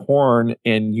involved in porn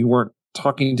and you weren't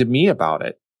talking to me about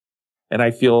it. And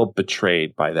I feel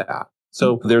betrayed by that.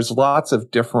 So there's lots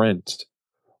of different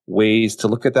ways to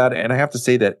look at that. And I have to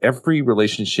say that every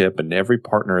relationship and every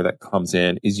partner that comes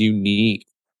in is unique,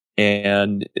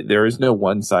 and there is no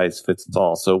one size fits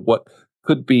all. So what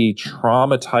could be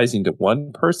traumatizing to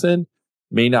one person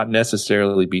may not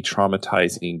necessarily be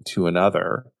traumatizing to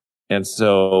another. And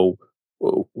so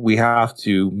we have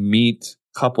to meet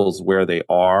couples where they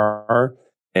are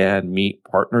and meet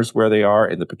partners where they are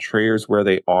and the betrayers where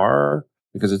they are,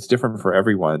 because it's different for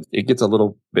everyone. It gets a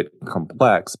little bit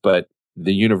complex, but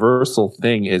the universal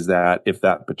thing is that if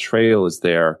that betrayal is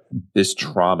there, this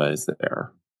trauma is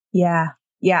there. Yeah.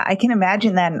 Yeah. I can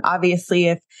imagine that. And obviously,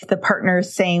 if the partner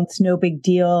is saying it's no big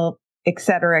deal, et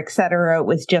cetera, it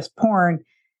was just porn,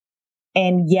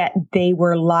 and yet they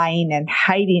were lying and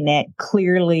hiding it,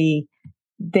 clearly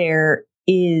there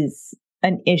is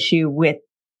an issue with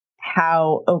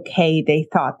how okay they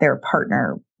thought their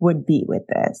partner would be with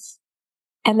this.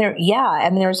 And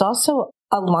there's also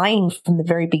a lying from the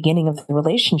very beginning of the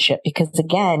relationship, because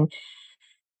again,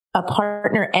 a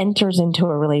partner enters into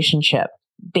a relationship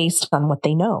based on what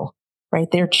they know, right?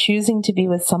 They're choosing to be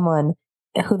with someone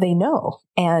who they know,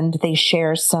 and they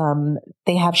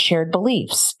have shared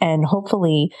beliefs, and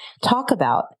hopefully talk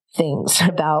about things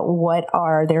about what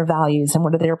are their values and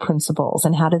what are their principles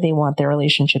and how do they want their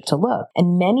relationship to look.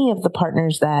 And many of the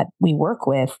partners that we work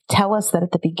with tell us that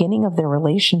at the beginning of their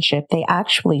relationship, they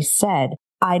actually said,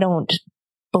 I don't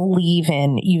believe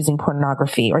in using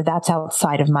pornography, or that's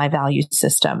outside of my value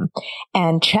system,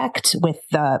 and checked with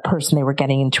the person they were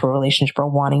getting into a relationship or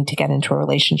wanting to get into a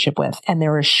relationship with. And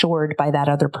they're assured by that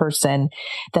other person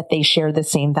that they share the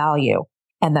same value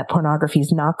and that pornography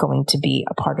is not going to be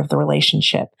a part of the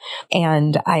relationship.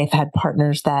 And I've had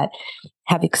partners that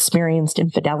have experienced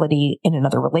infidelity in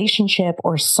another relationship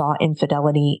or saw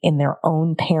infidelity in their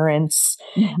own parents,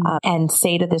 and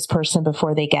say to this person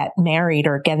before they get married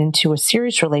or get into a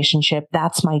serious relationship,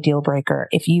 that's my deal breaker.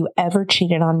 If you ever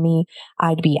cheated on me,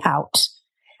 I'd be out.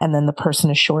 And then the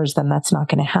person assures them that's not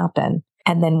going to happen.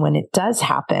 And then when it does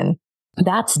happen,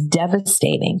 that's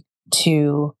devastating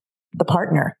to the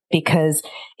partner, because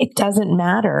it doesn't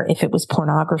matter if it was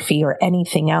pornography or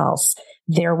anything else.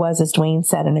 There was, as Dwayne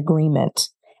said, an agreement,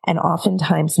 and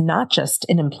oftentimes not just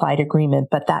an implied agreement,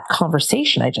 but that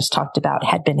conversation I just talked about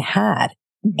had been had.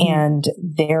 And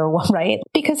right?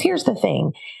 Because here's the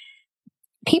thing.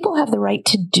 People have the right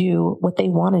to do what they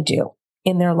want to do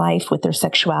in their life with their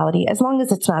sexuality, as long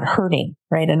as it's not hurting,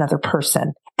 right, another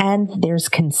person. And there's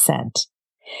consent.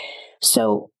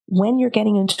 So when you're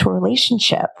getting into a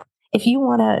relationship, if you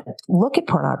want to look at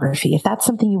pornography, if that's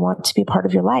something you want to be a part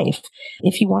of your life,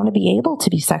 if you want to be able to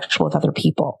be sexual with other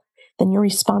people, then your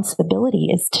responsibility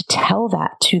is to tell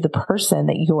that to the person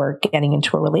that you're getting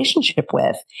into a relationship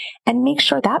with, and make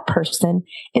sure that person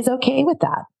is okay with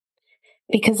that.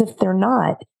 Because if they're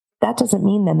not, that doesn't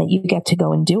mean then that you get to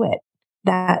go and do it.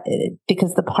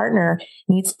 Because the partner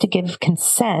needs to give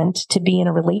consent to be in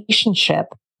a relationship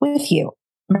with you,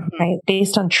 right?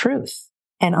 Based on truth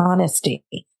and honesty.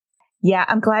 Yeah,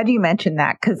 I'm glad you mentioned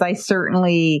that, because I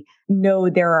certainly know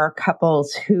there are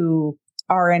couples who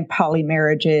are in poly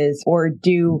marriages or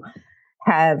do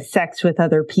have sex with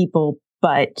other people,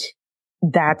 but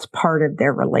that's part of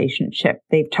their relationship.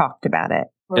 They've talked about it.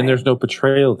 And there's no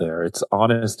betrayal there. It's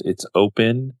honest. It's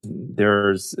open.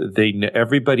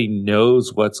 Everybody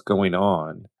knows what's going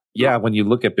on. Yeah, when you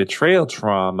look at betrayal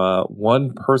trauma,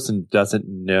 one person doesn't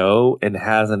know and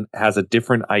has a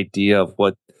different idea of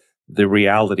what the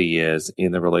reality is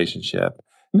in the relationship.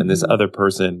 And this other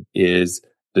person is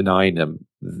denying them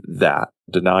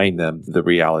the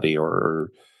reality or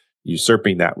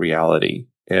usurping that reality.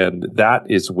 And that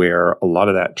is where a lot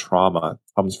of that trauma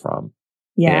comes from.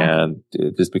 Yeah. And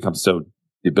it just becomes so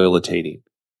debilitating.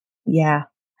 Yeah.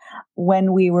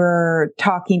 When we were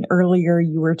talking earlier,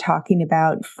 you were talking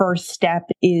about first step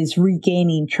is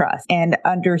regaining trust and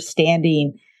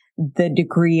understanding the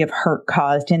degree of hurt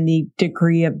caused and the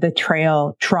degree of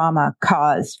betrayal, trauma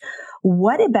caused.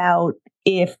 What about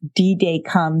if D-Day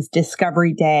comes,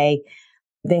 Discovery Day,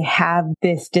 they have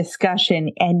this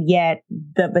discussion and yet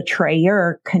the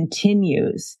betrayer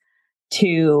continues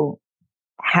to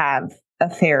have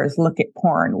affairs, look at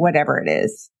porn, whatever it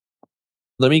is?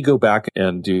 Let me go back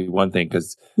and do one thing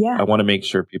because Yeah. I want to make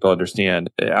sure people understand.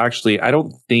 Actually, I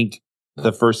don't think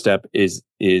the first step is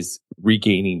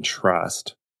regaining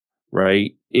trust,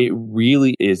 right? It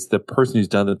really is the person who's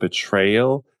done the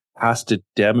betrayal has to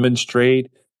demonstrate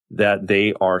that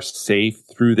they are safe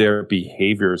through their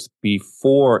behaviors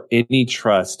before any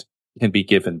trust can be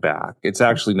given back. It's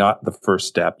actually not the first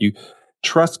step.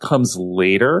 Trust comes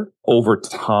later over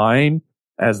time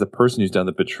as the person who's done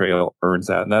the betrayal earns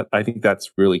that. And I think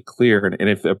that's really clear. And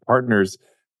if a partner's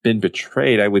been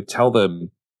betrayed, I would tell them,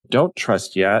 don't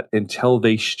trust yet until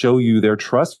they show you they're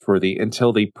trustworthy,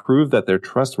 until they prove that they're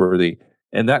trustworthy.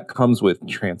 And that comes with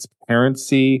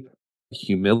transparency,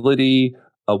 humility,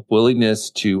 a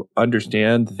willingness to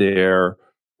understand their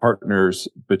partner's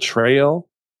betrayal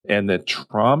and the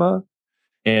trauma.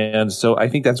 And so I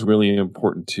think that's really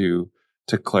important to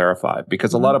clarify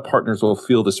because a lot of partners will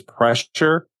feel this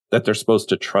pressure that they're supposed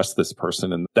to trust this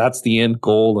person. And that's the end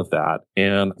goal of that.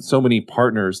 And so many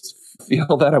partners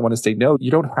feel that. I want to say, no,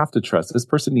 you don't have to trust. This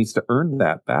person needs to earn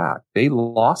that back. They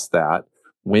lost that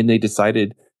when they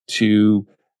decided to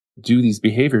do these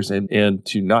behaviors and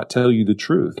to not tell you the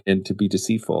truth and to be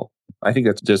deceitful. I think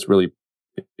that's just really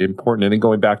important. And then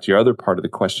going back to your other part of the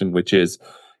question, which is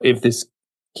if this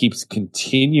keeps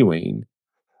continuing,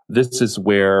 this is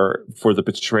where for the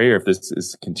betrayer, if this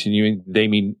is continuing, they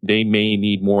may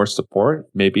need more support,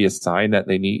 maybe a sign that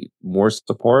they need more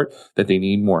support, that they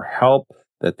need more help,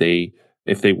 that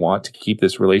if they want to keep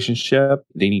this relationship,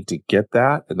 they need to get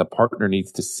that and the partner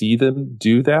needs to see them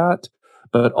do that.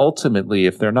 But ultimately,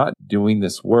 if they're not doing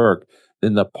this work,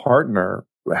 then the partner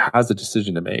has a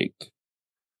decision to make,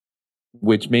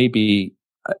 which may be,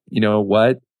 you know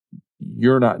what?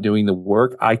 You're not doing the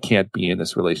work. I can't be in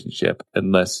this relationship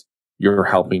unless you're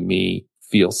helping me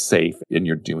feel safe and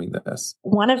you're doing this.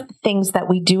 One of the things that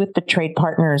we do with betrayed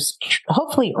partners,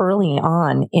 hopefully early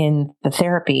on in the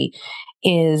therapy,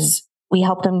 is we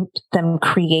help them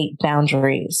create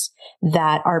boundaries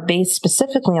that are based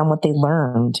specifically on what they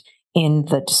learned in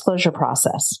the disclosure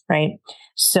process, right?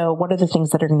 So what are the things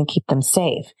that are going to keep them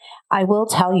safe? I will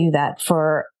tell you that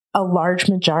for a large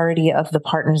majority of the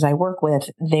partners I work with,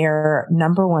 their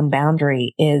number one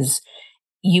boundary is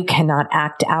you cannot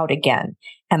act out again.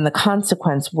 And the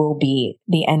consequence will be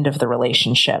the end of the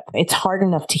relationship. It's hard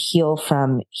enough to heal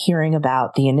from hearing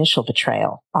about the initial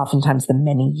betrayal, oftentimes the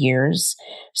many years.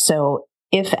 So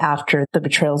if after the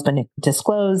betrayal has been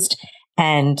disclosed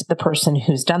and the person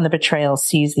who's done the betrayal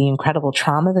sees the incredible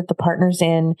trauma that the partner's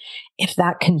in, if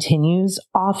that continues,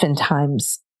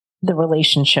 oftentimes the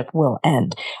relationship will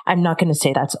end. I'm not going to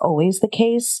say that's always the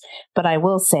case, but I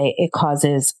will say it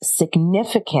causes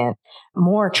significant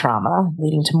more trauma,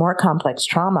 leading to more complex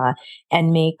trauma,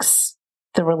 and makes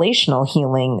the relational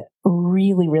healing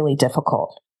really, really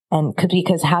difficult. And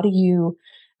because how do you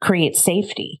create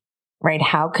safety, right?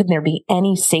 How could there be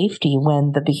any safety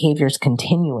when the behavior is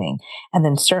continuing? And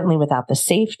then certainly without the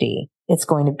safety, it's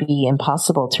going to be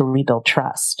impossible to rebuild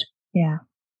trust. Yeah.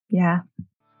 Yeah.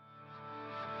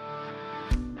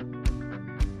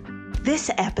 This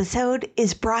episode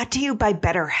is brought to you by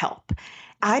BetterHelp.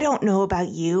 I don't know about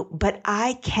you, but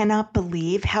I cannot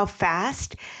believe how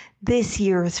fast this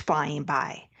year is flying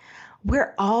by.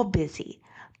 We're all busy,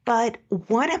 but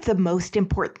one of the most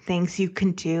important things you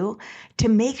can do to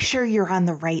make sure you're on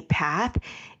the right path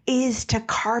is to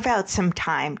carve out some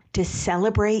time to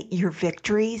celebrate your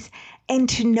victories and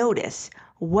to notice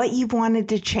what you've wanted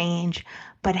to change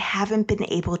but haven't been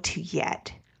able to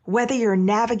yet. Whether you're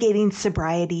navigating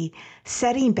sobriety,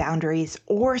 setting boundaries,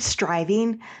 or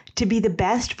striving to be the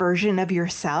best version of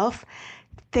yourself,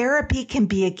 therapy can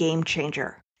be a game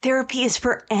changer. Therapy is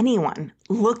for anyone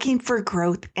looking for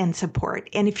growth and support.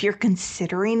 And if you're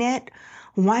considering it,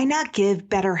 why not give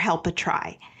BetterHelp a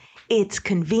try? It's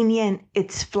convenient,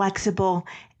 it's flexible,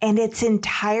 and it's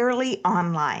entirely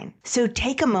online. So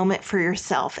take a moment for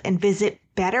yourself and visit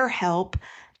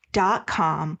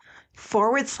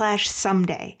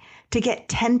BetterHelp.com/someday to get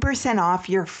 10% off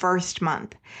your first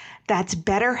month. That's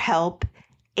BetterHelp,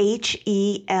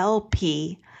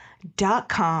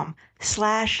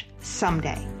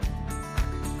 HELP.com/someday.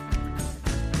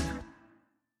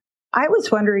 I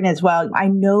was wondering as well, I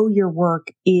know your work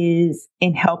is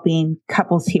in helping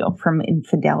couples heal from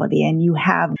infidelity, and you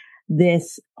have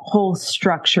this whole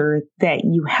structure that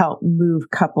you help move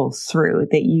couples through,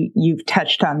 that you've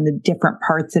touched on the different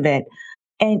parts of it.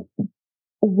 And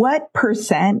what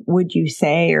percent would you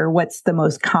say, or what's the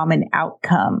most common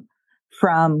outcome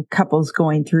from couples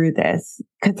going through this?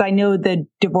 Because I know the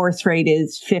divorce rate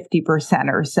is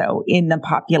 50% or so in the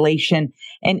population,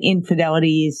 and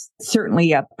infidelity is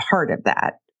certainly a part of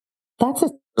that. That's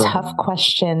a tough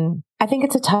question. I think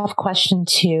it's a tough question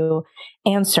to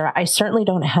answer. I certainly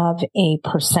don't have a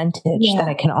percentage that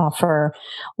I can offer.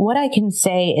 What I can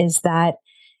say is that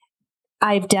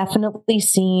I've definitely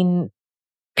seen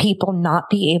people not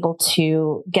be able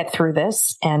to get through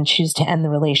this and choose to end the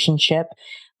relationship.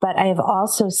 But I have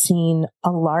also seen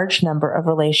a large number of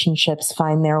relationships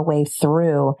find their way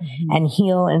through and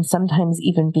heal, and sometimes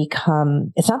even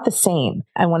become, it's not the same.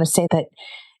 I want to say that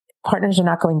partners are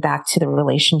not going back to the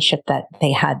relationship that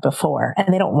they had before,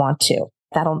 and they don't want to.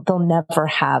 They'll never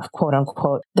have, quote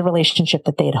unquote, the relationship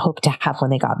that they had hoped to have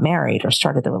when they got married or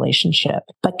started the relationship,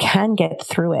 but can get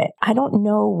through it. I don't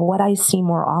know what I see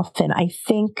more often. I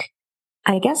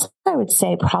guess I would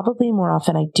say probably more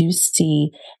often I do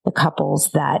see the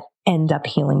couples that end up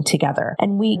healing together.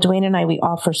 And Dwayne and I, we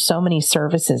offer so many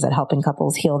services at helping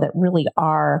couples heal that really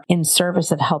are in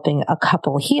service of helping a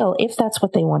couple heal if that's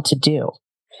what they want to do.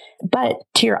 But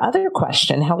to your other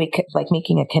question, how we could, like,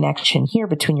 making a connection here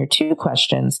between your two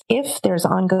questions, if there's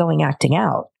ongoing acting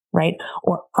out, right,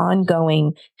 or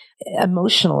ongoing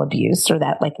emotional abuse, or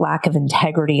that like lack of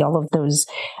integrity, all of those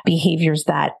behaviors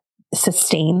that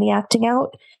sustain the acting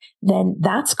out, then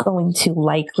that's going to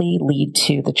likely lead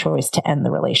to the choice to end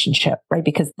the relationship, right?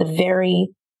 Because the very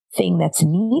thing that's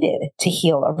needed to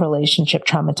heal a relationship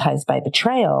traumatized by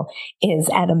betrayal is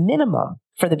at a minimum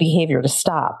for the behavior to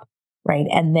stop. Right.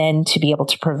 And then to be able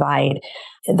to provide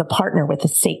the partner with the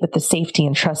safety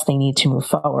and trust they need to move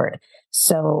forward.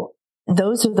 So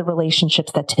those are the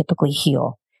relationships that typically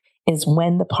heal, is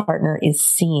when the partner is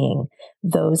seeing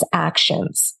those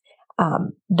actions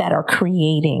that are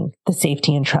creating the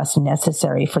safety and trust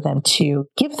necessary for them to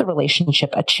give the relationship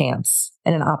a chance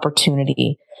and an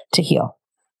opportunity to heal.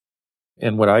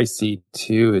 And what I see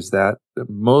too is that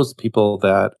most people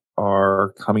that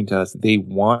are coming to us, they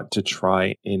want to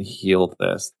try and heal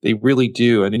this. They really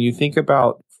do. And then you think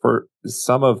about, for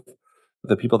some of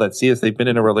the people that see us, they've been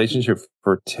in a relationship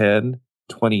for 10,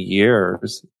 20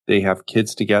 years. They have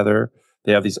kids together.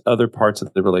 They have these other parts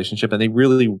of the relationship, and they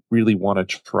really, really want to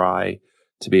try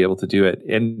to be able to do it.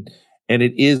 And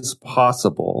it is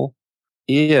possible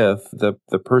if the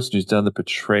person who's done the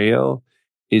betrayal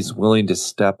is willing to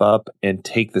step up and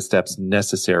take the steps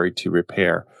necessary to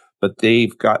repair. But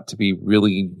they've got to be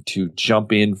willing to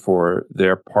jump in for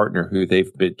their partner who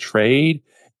they've betrayed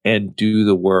and do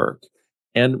the work.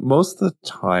 And most of the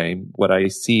time, what I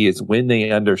see is when they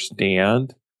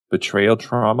understand betrayal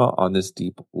trauma on this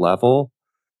deep level,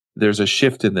 there's a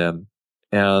shift in them,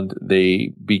 and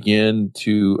they begin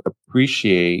to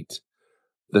appreciate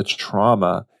the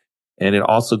trauma. And it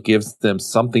also gives them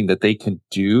something that they can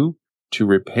do to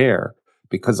repair.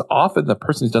 Because often the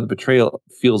person who's done the betrayal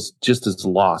feels just as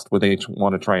lost when they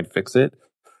want to try and fix it.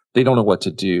 They don't know what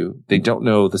to do. They don't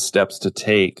know the steps to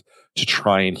take to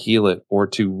try and heal it or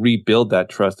to rebuild that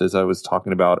trust, as I was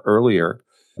talking about earlier.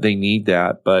 They need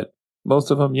that. But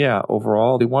most of them,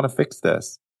 overall, they want to fix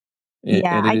this. And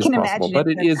I can imagine, but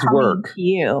it is work. To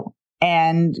you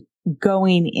and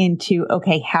going into,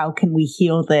 okay, how can we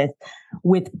heal this,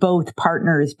 with both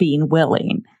partners being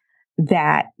willing,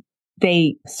 that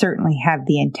they certainly have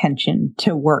the intention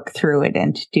to work through it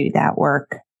and to do that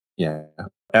work. Yeah.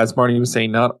 As Marty was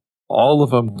saying, not all of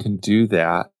them can do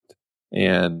that.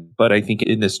 But I think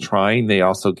in this trying, they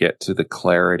also get to the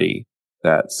clarity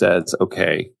that says,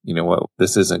 okay, you know what,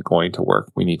 this isn't going to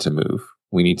work. We need to move.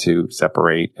 We need to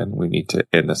separate, and we need to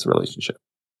end this relationship.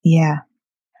 Yeah.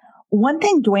 One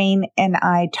thing Dwayne and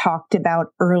I talked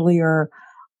about earlier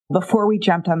before we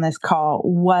jumped on this call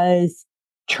was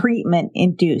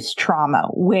treatment-induced trauma,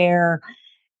 where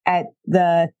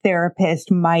the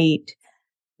therapist might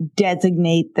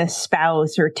designate the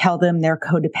spouse or tell them they're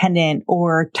codependent,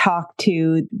 or talk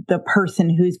to the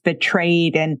person who's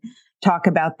betrayed and talk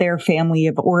about their family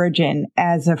of origin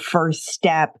as a first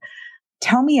step.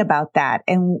 Tell me about that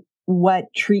and what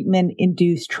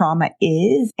treatment-induced trauma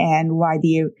is and why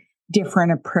the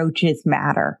different approaches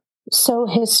matter. So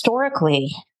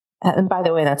historically, And by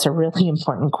the way, that's a really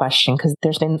important question because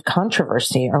there's been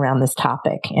controversy around this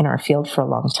topic in our field for a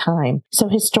long time. So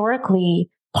historically,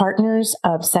 partners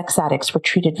of sex addicts were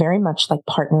treated very much like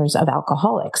partners of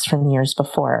alcoholics from years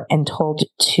before and told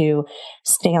to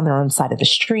stay on their own side of the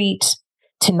street,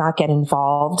 to not get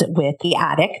involved with the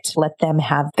addict, let them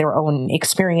have their own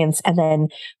experience. And then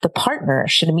the partner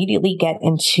should immediately get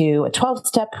into a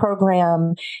 12-step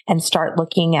program and start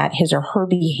looking at his or her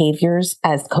behaviors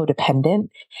as codependent.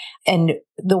 And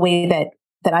the way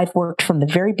that I've worked from the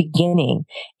very beginning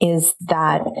is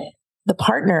that the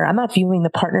partner, I'm not viewing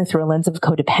the partner through a lens of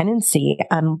codependency.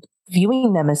 I'm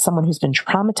viewing them as someone who's been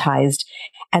traumatized,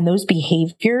 and those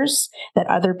behaviors that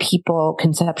other people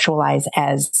conceptualize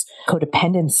as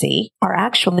codependency are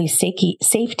actually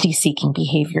safety-seeking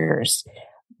behaviors.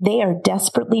 They are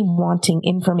desperately wanting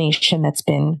information that's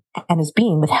been and is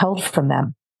being withheld from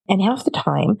them. And half the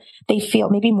time, they feel,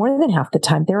 maybe more than half the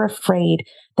time, they're afraid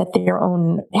that their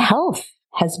own health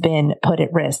has been put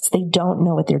at risk. They don't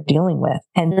know what they're dealing with.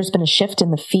 And there's been a shift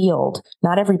in the field.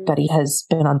 Not everybody has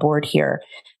been on board here,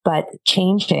 but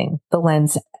changing the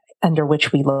lens under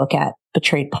which we look at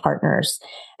betrayed partners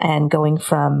and going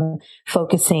from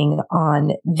focusing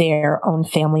on their own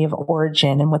family of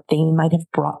origin and what they might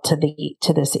have brought to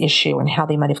this issue and how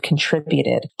they might have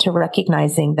contributed, to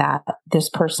recognizing that this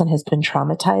person has been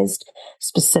traumatized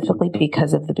specifically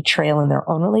because of the betrayal in their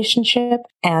own relationship.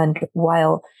 And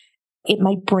while it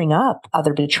might bring up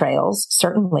other betrayals,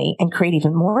 certainly, and create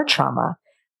even more trauma,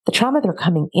 the trauma they're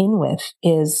coming in with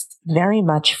is very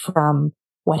much from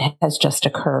what has just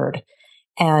occurred.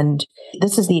 And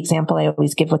this is the example I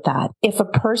always give with that. If a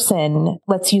person,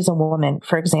 let's use a woman,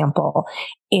 for example,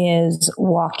 is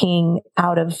walking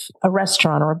out of a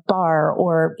restaurant or a bar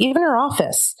or even her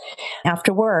office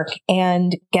after work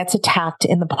and gets attacked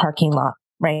in the parking lot,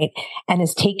 right? And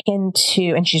is taken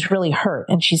to, and she's really hurt,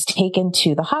 and she's taken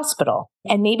to the hospital.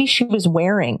 And maybe she was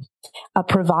wearing a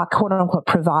quote unquote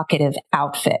provocative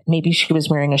outfit. Maybe she was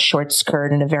wearing a short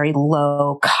skirt and a very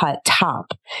low cut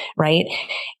top, right?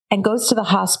 And goes to the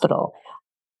hospital.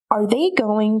 Are they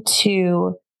going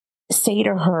to say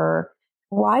to her,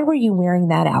 why were you wearing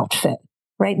that outfit?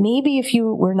 Right? Maybe if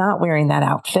you were not wearing that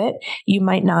outfit, you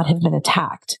might not have been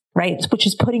attacked, right? Which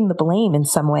is putting the blame in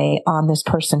some way on this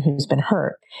person who's been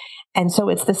hurt. And so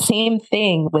it's the same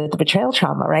thing with the betrayal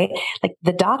trauma, right? Like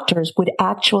the doctors would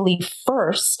actually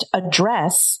first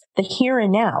address the here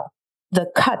and now, the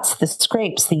cuts, the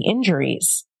scrapes, the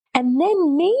injuries. And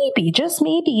then maybe, just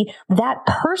maybe, that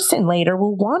person later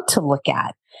will want to look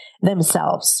at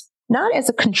themselves, not as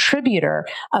a contributor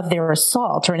of their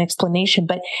assault or an explanation,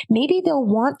 but maybe they'll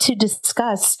want to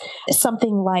discuss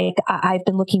something like, I've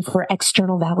been looking for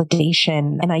external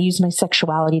validation and I use my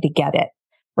sexuality to get it,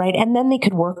 right? And then they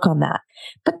could work on that.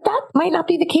 But that might not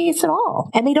be the case at all.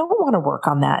 And they don't want to work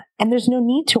on that. And there's no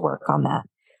need to work on that.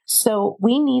 So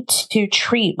we need to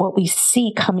treat what we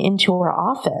see come into our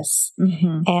office,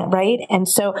 and right? And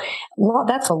so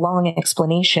that's a long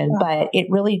explanation, but it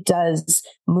really does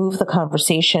move the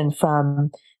conversation from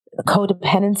a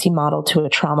codependency model to a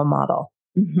trauma model.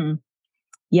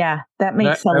 Yeah, that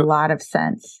makes a lot of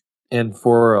sense. And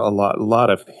for a lot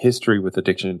of history with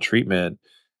addiction treatment,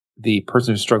 the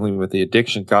person who's struggling with the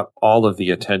addiction got all of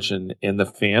the attention, and the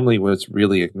family was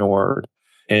really ignored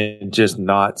and just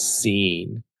not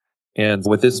seen. And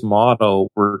with this model,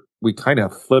 we kind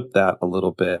of flip that a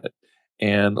little bit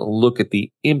and look at the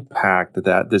impact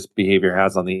that this behavior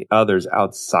has on the others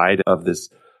outside of this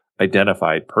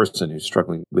identified person who's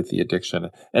struggling with the addiction.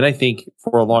 And I think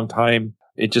for a long time,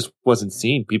 it just wasn't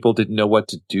seen. People didn't know what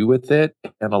to do with it.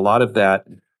 And a lot of that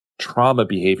trauma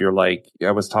behavior, like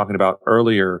I was talking about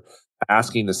earlier,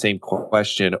 asking the same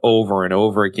question over and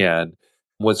over again,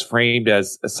 was framed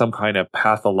as some kind of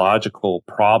pathological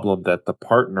problem that the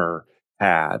partner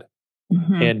had.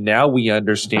 And now we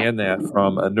understand that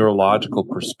from a neurological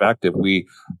perspective. We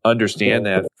understand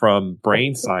that from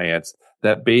brain science,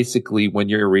 that basically when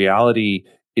your reality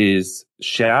is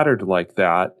shattered like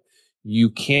that,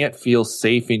 you can't feel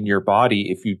safe in your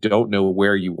body if you don't know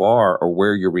where you are or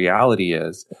where your reality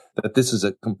is, that this is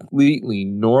a completely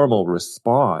normal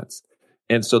response.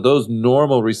 And so those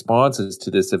normal responses to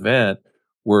this event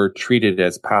were treated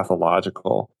as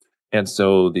pathological. And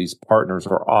so these partners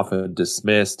were often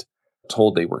dismissed,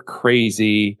 told they were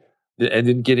crazy, and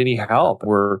didn't get any help,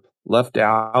 were left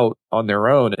out on their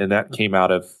own. And that came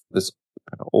out of this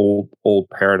kind of old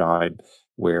paradigm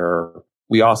where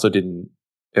we also didn't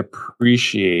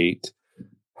appreciate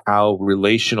how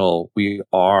relational we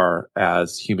are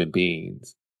as human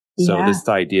beings. So this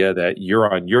idea that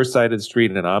you're on your side of the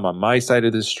street and I'm on my side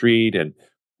of the street, and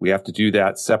we have to do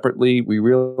that separately. We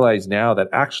realize now that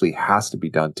actually has to be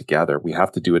done together. We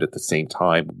have to do it at the same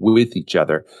time with each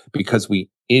other because we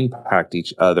impact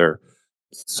each other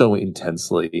so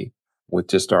intensely with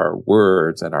just our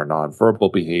words and our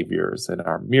nonverbal behaviors and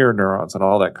our mirror neurons and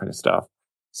all that kind of stuff.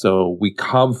 So we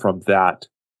come from that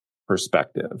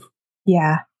perspective.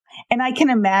 Yeah. And I can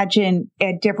imagine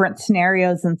at different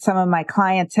scenarios, and some of my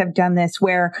clients have done this,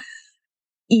 where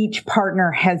each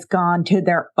partner has gone to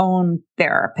their own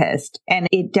therapist. And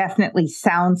it definitely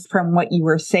sounds from what you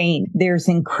were saying, there's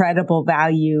incredible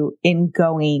value in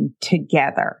going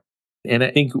together. And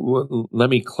I think, let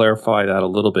me clarify that a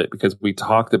little bit, because we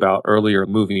talked about earlier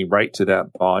moving right to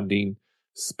that bonding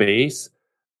space,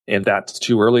 and that's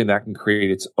too early and that can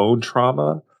create its own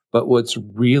trauma. But what's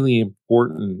really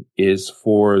important is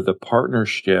for the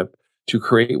partnership to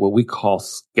create what we call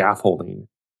scaffolding.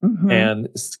 Mm-hmm. And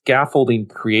scaffolding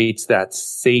creates that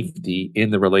safety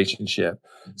in the relationship.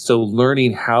 So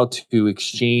learning how to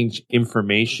exchange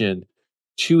information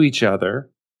to each other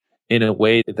in a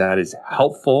way that is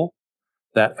helpful,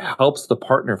 that helps the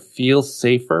partner feel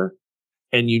safer.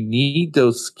 And you need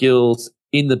those skills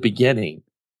in the beginning.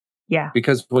 Yeah.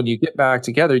 Because when you get back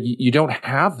together, you don't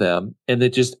have them, and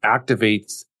it just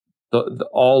activates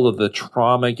all of the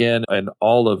trauma again and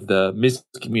all of the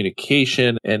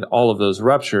miscommunication and all of those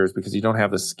ruptures because you don't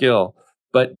have the skill.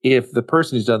 But if the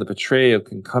person who's done the betrayal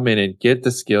can come in and get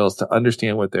the skills to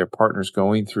understand what their partner's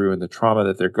going through and the trauma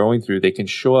that they're going through, they can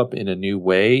show up in a new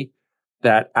way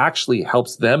that actually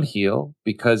helps them heal,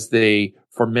 because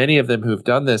for many of them who've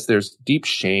done this, there's deep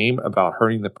shame about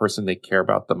hurting the person they care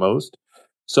about the most.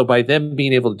 So by them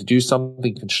being able to do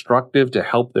something constructive to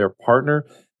help their partner,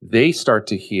 they start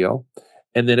to heal.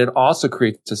 And then it also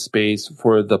creates a space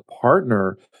for the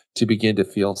partner to begin to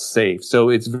feel safe. So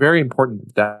it's very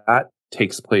important that that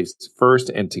takes place first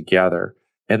and together.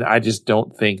 And I just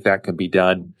don't think that can be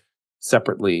done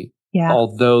separately,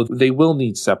 although they will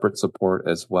need separate support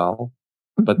as well.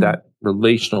 Mm-hmm. But that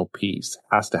relational piece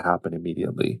has to happen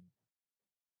immediately.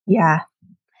 Yeah.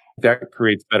 That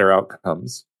creates better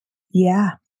outcomes.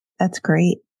 Yeah, that's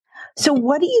great. So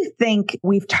what do you think?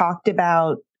 We've talked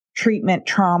about treatment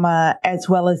trauma as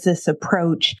well as this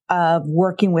approach of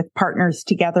working with partners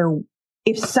together.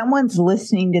 If someone's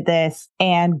listening to this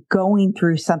and going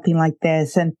through something like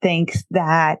this and thinks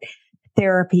that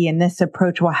therapy and this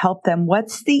approach will help them,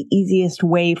 what's the easiest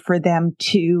way for them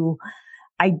to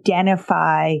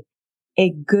identify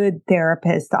a good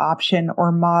therapist option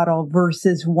or model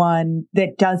versus one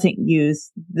that doesn't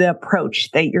use the approach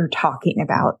that you're talking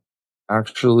about?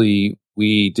 Actually,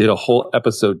 we did a whole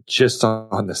episode just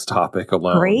on this topic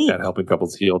alone at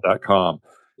helpingcouplesheal.com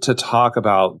to talk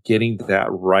about getting that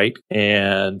right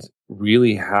and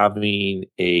really having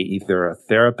either a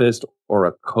therapist or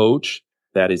a coach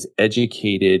that is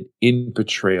educated in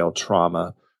betrayal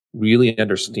trauma, really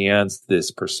understands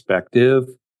this perspective,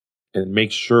 and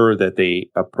make sure that they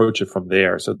approach it from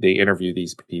there. So they interview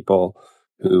these people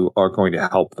who are going to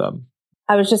help them.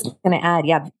 I was just going to add,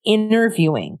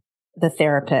 interviewing the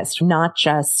therapist, not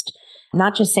just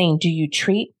saying, do you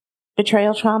treat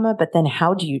betrayal trauma, but then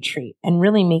how do you treat? And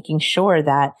really making sure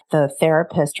that the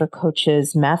therapist or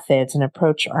coach's methods and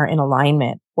approach are in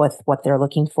alignment with what they're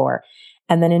looking for.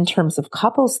 And then in terms of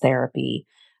couples therapy,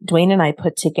 Dwayne and I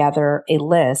put together a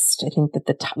list. I think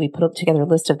that we put together a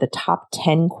list of the top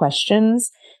 10 questions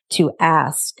to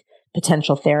ask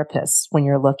potential therapists when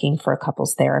you're looking for a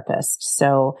couples therapist.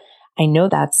 So I know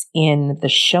that's in the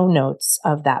show notes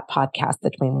of that podcast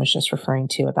that Dwayne was just referring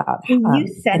to about. Can you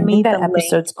send me the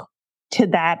link to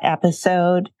that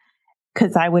episode?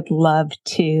 Because I would love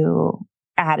to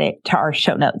add it to our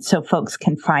show notes so folks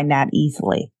can find that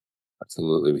easily.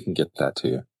 Absolutely. We can get that to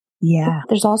you. Yeah.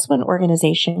 There's also an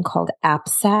organization called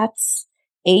APSATS,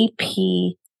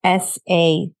 APSATS.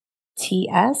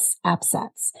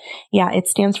 Yeah, it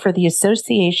stands for the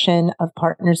Association of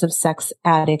Partners of Sex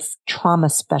Addicts Trauma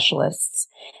Specialists.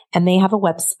 And they have a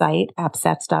website,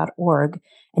 apsats.org,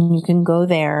 and you can go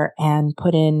there and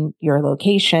put in your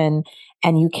location,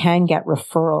 and you can get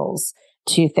referrals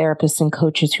to therapists and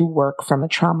coaches who work from a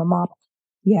trauma model.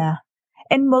 Yeah.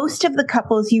 And most of the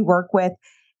couples you work with,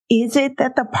 is it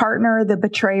that the partner, the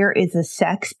betrayer, is a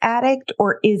sex addict,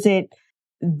 or is it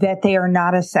that they are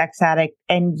not a sex addict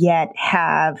and yet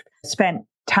have spent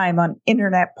time on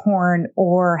internet porn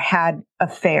or had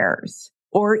affairs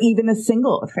or even a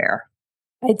single affair?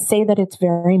 I'd say that it's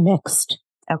very mixed.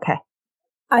 Okay.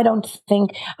 I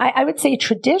would say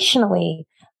traditionally,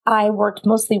 I worked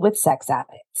mostly with sex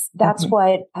addicts. That's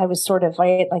what I was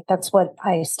that's what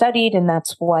I studied, and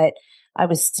that's what I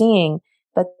was seeing.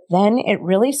 But then it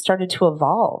really started to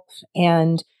evolve.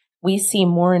 And we see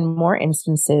more and more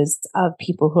instances of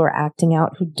people who are acting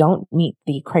out who don't meet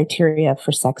the criteria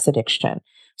for sex addiction.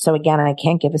 So again, I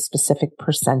can't give a specific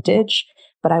percentage,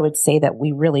 but I would say that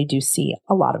we really do see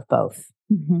a lot of both.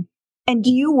 Mm-hmm. And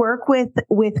do you work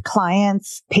with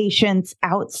clients, patients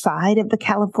outside of the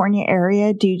California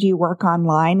area? Do you work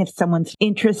online if someone's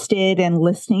interested in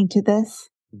listening to this?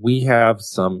 We have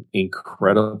some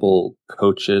incredible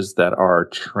coaches that are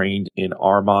trained in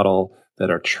our model, that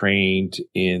are trained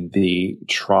in the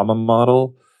trauma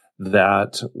model,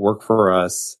 that work for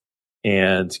us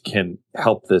and can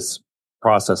help this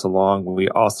process along. We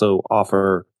also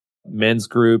offer men's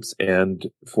groups, and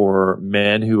for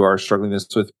men who are struggling this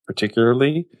with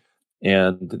particularly,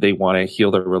 and they want to heal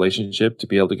their relationship to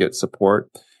be able to get support.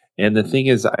 And the thing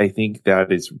is, I think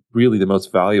that is really the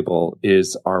most valuable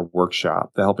is our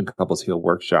workshop, the Helping Couples Heal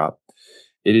workshop.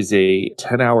 It is a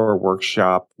 10-hour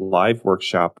workshop, live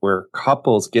workshop, where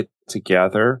couples get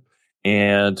together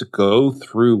and go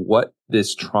through what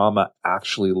this trauma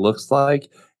actually looks like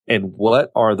and what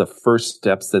are the first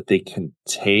steps that they can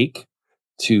take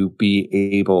to be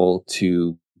able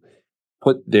to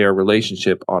put their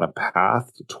relationship on a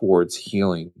path towards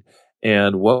healing.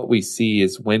 And what we see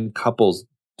is when couples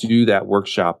do that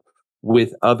workshop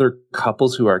with other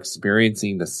couples who are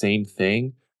experiencing the same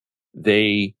thing,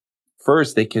 they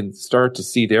can start to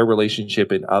see their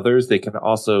relationship in others. They can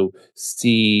also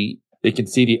see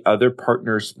the other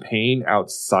partner's pain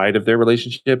outside of their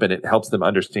relationship, and it helps them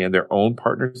understand their own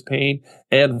partner's pain,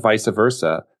 and vice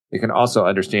versa. They can also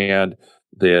understand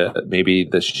maybe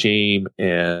the shame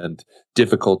and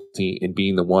difficulty in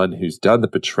being the one who's done the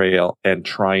betrayal and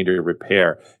trying to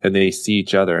repair, and they see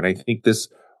each other. And I think this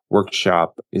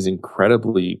workshop is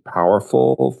incredibly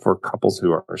powerful for couples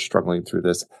who are struggling through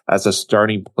this as a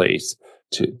starting place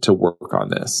to work on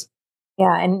this.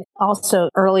 Yeah. And also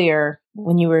earlier,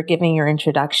 when you were giving your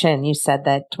introduction, you said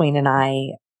that Dwayne and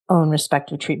I own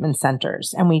respective treatment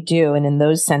centers, and we do. And in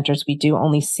those centers, we do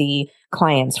only see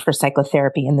clients for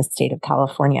psychotherapy in the state of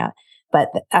California. But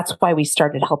that's why we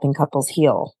started Helping Couples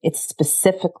Heal. It's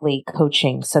specifically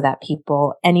coaching so that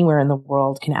people anywhere in the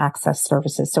world can access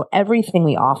services. So everything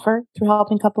we offer through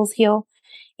Helping Couples Heal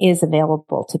is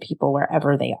available to people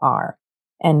wherever they are.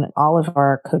 And all of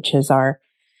our coaches are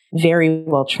very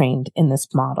well trained in this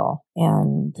model.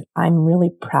 And I'm really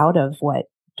proud of what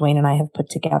Dwayne and I have put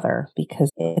together because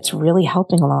it's really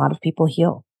helping a lot of people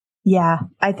heal. Yeah,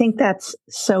 I think that's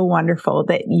so wonderful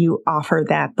that you offer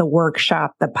that, the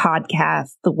workshop, the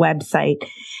podcast, the website.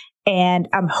 And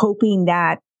I'm hoping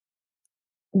that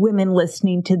women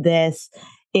listening to this,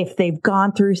 if they've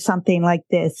gone through something like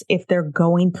this, if they're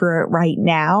going through it right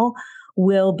now,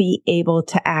 will be able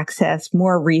to access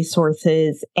more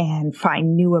resources and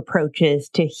find new approaches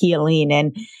to healing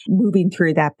and moving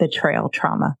through that betrayal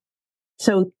trauma.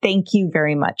 So thank you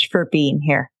very much for being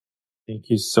here. Thank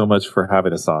you so much for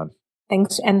having us on.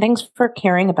 Thanks. And thanks for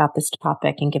caring about this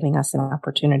topic and giving us an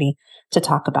opportunity to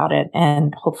talk about it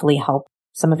and hopefully help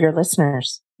some of your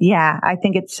listeners. Yeah, I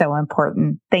think it's so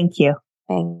important. Thank you.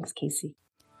 Thanks, Casey.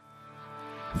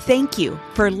 Thank you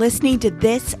for listening to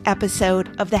this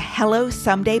episode of the Hello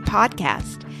Someday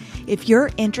podcast. If you're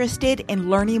interested in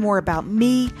learning more about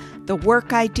me, the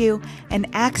work I do, and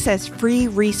access free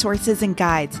resources and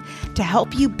guides to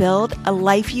help you build a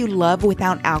life you love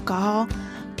without alcohol,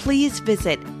 please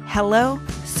visit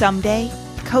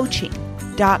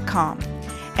hellosomedaycoaching.com.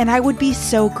 And I would be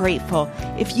so grateful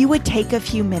if you would take a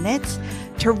few minutes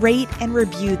to rate and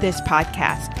review this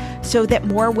podcast so that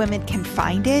more women can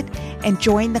find it and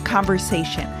join the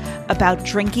conversation about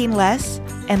drinking less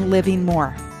and living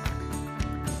more.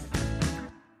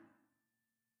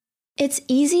 It's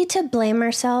easy to blame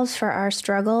ourselves for our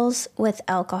struggles with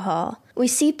alcohol. We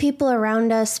see people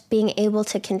around us being able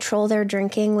to control their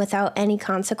drinking without any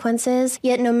consequences,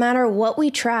 yet no matter what we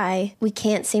try, we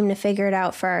can't seem to figure it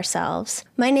out for ourselves.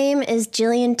 My name is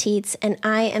Jillian Teets, and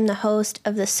I am the host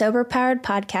of the Sober Powered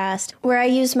podcast, where I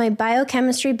use my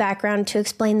biochemistry background to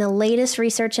explain the latest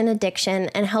research in addiction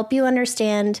and help you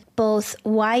understand both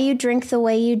why you drink the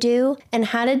way you do and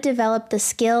how to develop the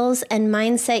skills and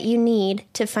mindset you need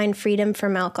to find freedom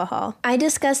from alcohol. I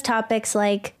discuss topics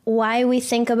like why we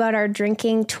think about our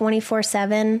drinking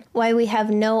 24/7, why we have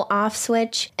no off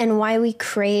switch, and why we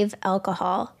crave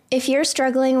alcohol. If you're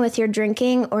struggling with your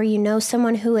drinking or you know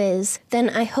someone who is, then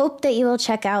I hope that you will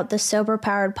check out the Sober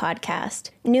Powered podcast.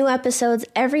 New episodes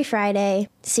every Friday.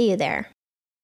 See you there.